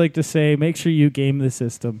 I just like to say, make sure you game the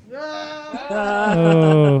system.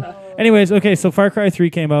 Oh. Anyways, okay, so Far Cry 3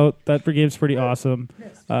 came out. That game's pretty awesome.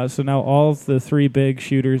 So now all of the 3 big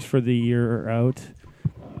shooters for the year are out.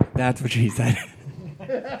 That's what she said.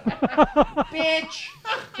 Bitch.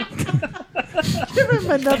 Give him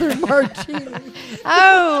another martini.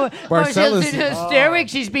 Oh, Marcellus- she's hysteric.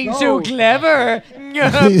 She's being so clever.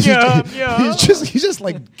 He's just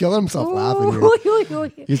like killing himself laughing.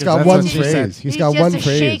 Here. He's got That's one what she said. phrase. He's got one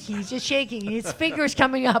phrase. Shaky. He's just shaking. His finger's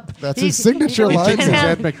coming up. That's his signature he line. can't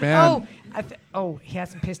have- Ed McMahon. he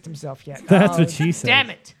hasn't pissed himself yet. That's what she said. Damn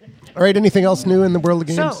it. All right, anything else new in the world of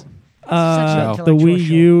games? So, The intellectual Wii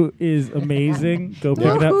U is amazing. Go pick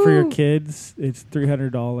it up for your kids. It's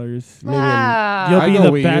 $300. Maybe You'll I be go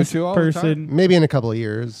the Wii U best too all the person. maybe in a couple of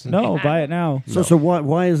years. No, buy it now. So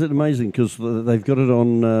why is it amazing? Because they've got it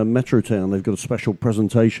on Metrotown. They've got a special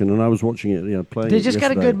presentation, and I was watching it. Playing. they just got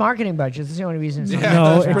a yesterday. good marketing budget. That's the only reason. It's Yeah.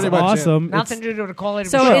 No, that's it's pretty much it. awesome. nothing to do with the quality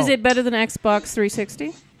of So the show. is it better than Xbox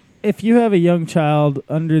 360? If you have a young child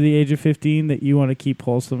under the age of 15 that you want to keep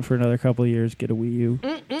wholesome for another couple of years, get a Wii U.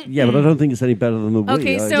 Yeah, but I don't think it's any better than the Wii.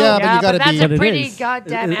 Okay, so Yeah, but you gotta that's be- a But it pretty is.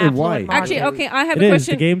 goddamn Why? affluent market. Actually, okay, I have It a is.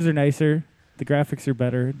 The question. games are nicer. The graphics are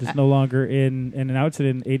better. It's no longer in and out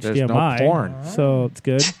in HDMI. no porn. So it's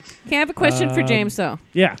good. Okay, I have a question for James, though.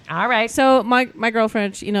 Yeah. All right. So my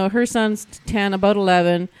girlfriend, her son's 10, about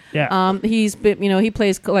 11. Yeah. He's been, he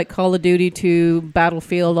plays like Call of Duty 2,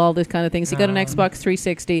 Battlefield, all this kind of things. He got an Xbox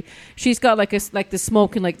 360. She's got like the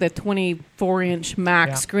smoking, like the 24-inch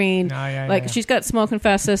Mac screen. She's got smoking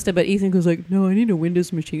fast system. But Ethan goes like, no, I need a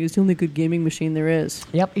Windows machine. It's the only good gaming machine there is.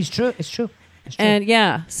 Yep, it's true. It's true. And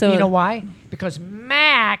so you know why? Because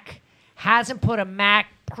Mac hasn't put a Mac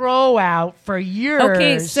Pro out for years.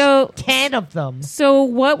 Okay, so 10 of them. So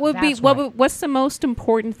what would That's be why. what's the most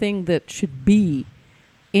important thing that should be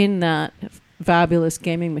in that fabulous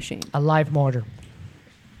gaming machine? A live mortar.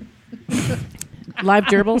 Live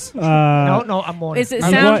gerbils? No, a mortar. Is it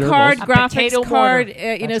I'm sound what- card, A potato graphics card,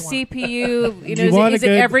 mortar. That's one. CPU? You want Is a it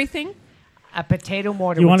good- everything? A potato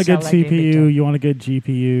mortar. You would want a good sell like CPU, Invicta. you want a good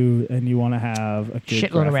GPU, and you want to have a good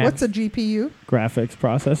Shitload of RAM. What's a GPU? graphics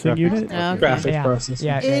processing unit. Okay. Graphics Yeah. processor.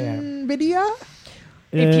 Yeah. NVIDIA?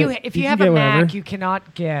 If you can have get a whatever. Mac, you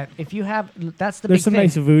cannot get. If you have, that's the There's big some thing.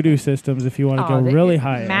 nice voodoo systems if you want to go The- really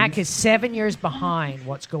high. Mac end. is 7 years behind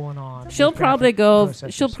what's going on. She'll with probably graphic go.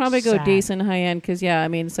 processors. She'll probably go Sad. decent high end because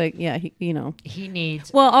it's like He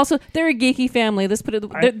needs. Well, also they're a geeky family. Let's put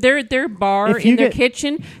it. Their bar If you in their get-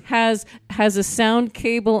 kitchen has a sound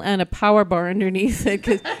cable and a power bar underneath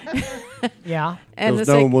it. Yeah. And Because it's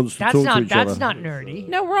no like, one wants to That's talk not. to each That's other. not nerdy.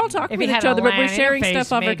 no, we're all talking If with you each had a other, but we're LAN sharing interface,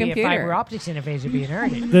 stuff off our maybe a fiber computer. optics interface would be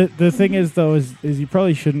nerdy. The thing is though is you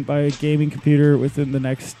probably shouldn't buy a gaming computer within the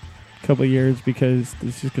next couple of years because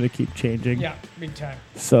it's just going to keep changing. big time.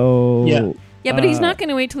 So Yeah, but he's not going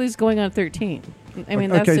to wait till he's going on 13. I mean,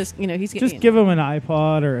 that's Okay. just he's just give him an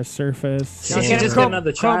iPod or a Surface. Yeah, just get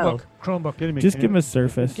another child. Chromebook. Just give him a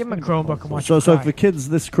Surface. Give him a Chromebook and watch So him cry. for kids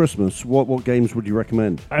this Christmas, what games would you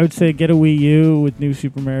recommend? I would say get a Wii U with new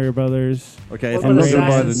Super Mario Brothers. Okay, What if I'm about not going to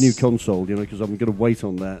buy the Assassin's- new console, because I'm going to wait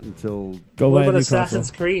on that until. Go What buy a about new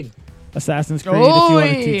Assassin's console. Creed? Assassin's Creed if you want to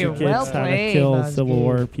Oi, teach your kids well how played, to kill Buzzkill. Civil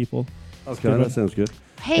War people. Okay, good that one. sounds good.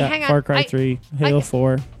 Hey, Yeah, hang on. Far Cry 3, Halo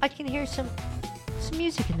 4. I can hear some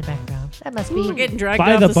music in the background. That must be We're getting dragged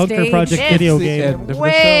Buy off the the Bunker stage. Project It's video the game. end of the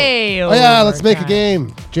way. Oh yeah, over let's make a time.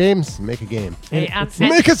 game. James, make a game. Hey,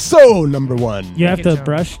 Make it so, number one. You have it to so.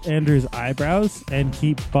 brush Andrew's eyebrows and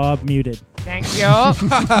keep Bob muted. Thank you.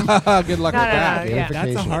 Good luck with that. Yeah.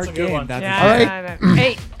 That's a hard That's a good game. one. That's Yeah, All right. yeah.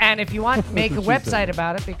 Hey, and if you want, make a website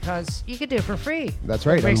about it because you could do it for free. That's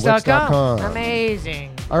right, on Wix.com. Wix.com. Amazing.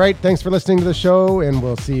 All right, thanks for listening to the show, and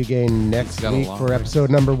we'll see you again next got a week long for way. episode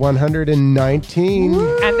number 119.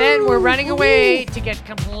 And then we're running away to get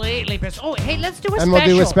completely pissed. Oh, hey, let's do a And special.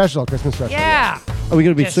 we'll do a special, Christmas special. Yeah. Are we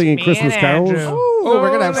going to be Just singing me Christmas and carols? Andrew. Oh,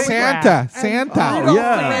 we're gonna have Holy Santa. crap. Santa. Rudolph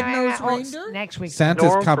yeah. the Red-Nosed Reindeer? Next week. Santa's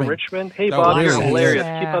Norm coming. from Richmond. Hey, Oh, Bob, you're really? hilarious.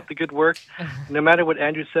 Yeah. Keep up the good work. No matter what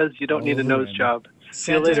Andrew says, you don't need a nose job.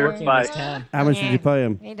 See you Santa's later. working Bye. his tan. How much did you pay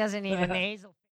him? He doesn't need a nasal.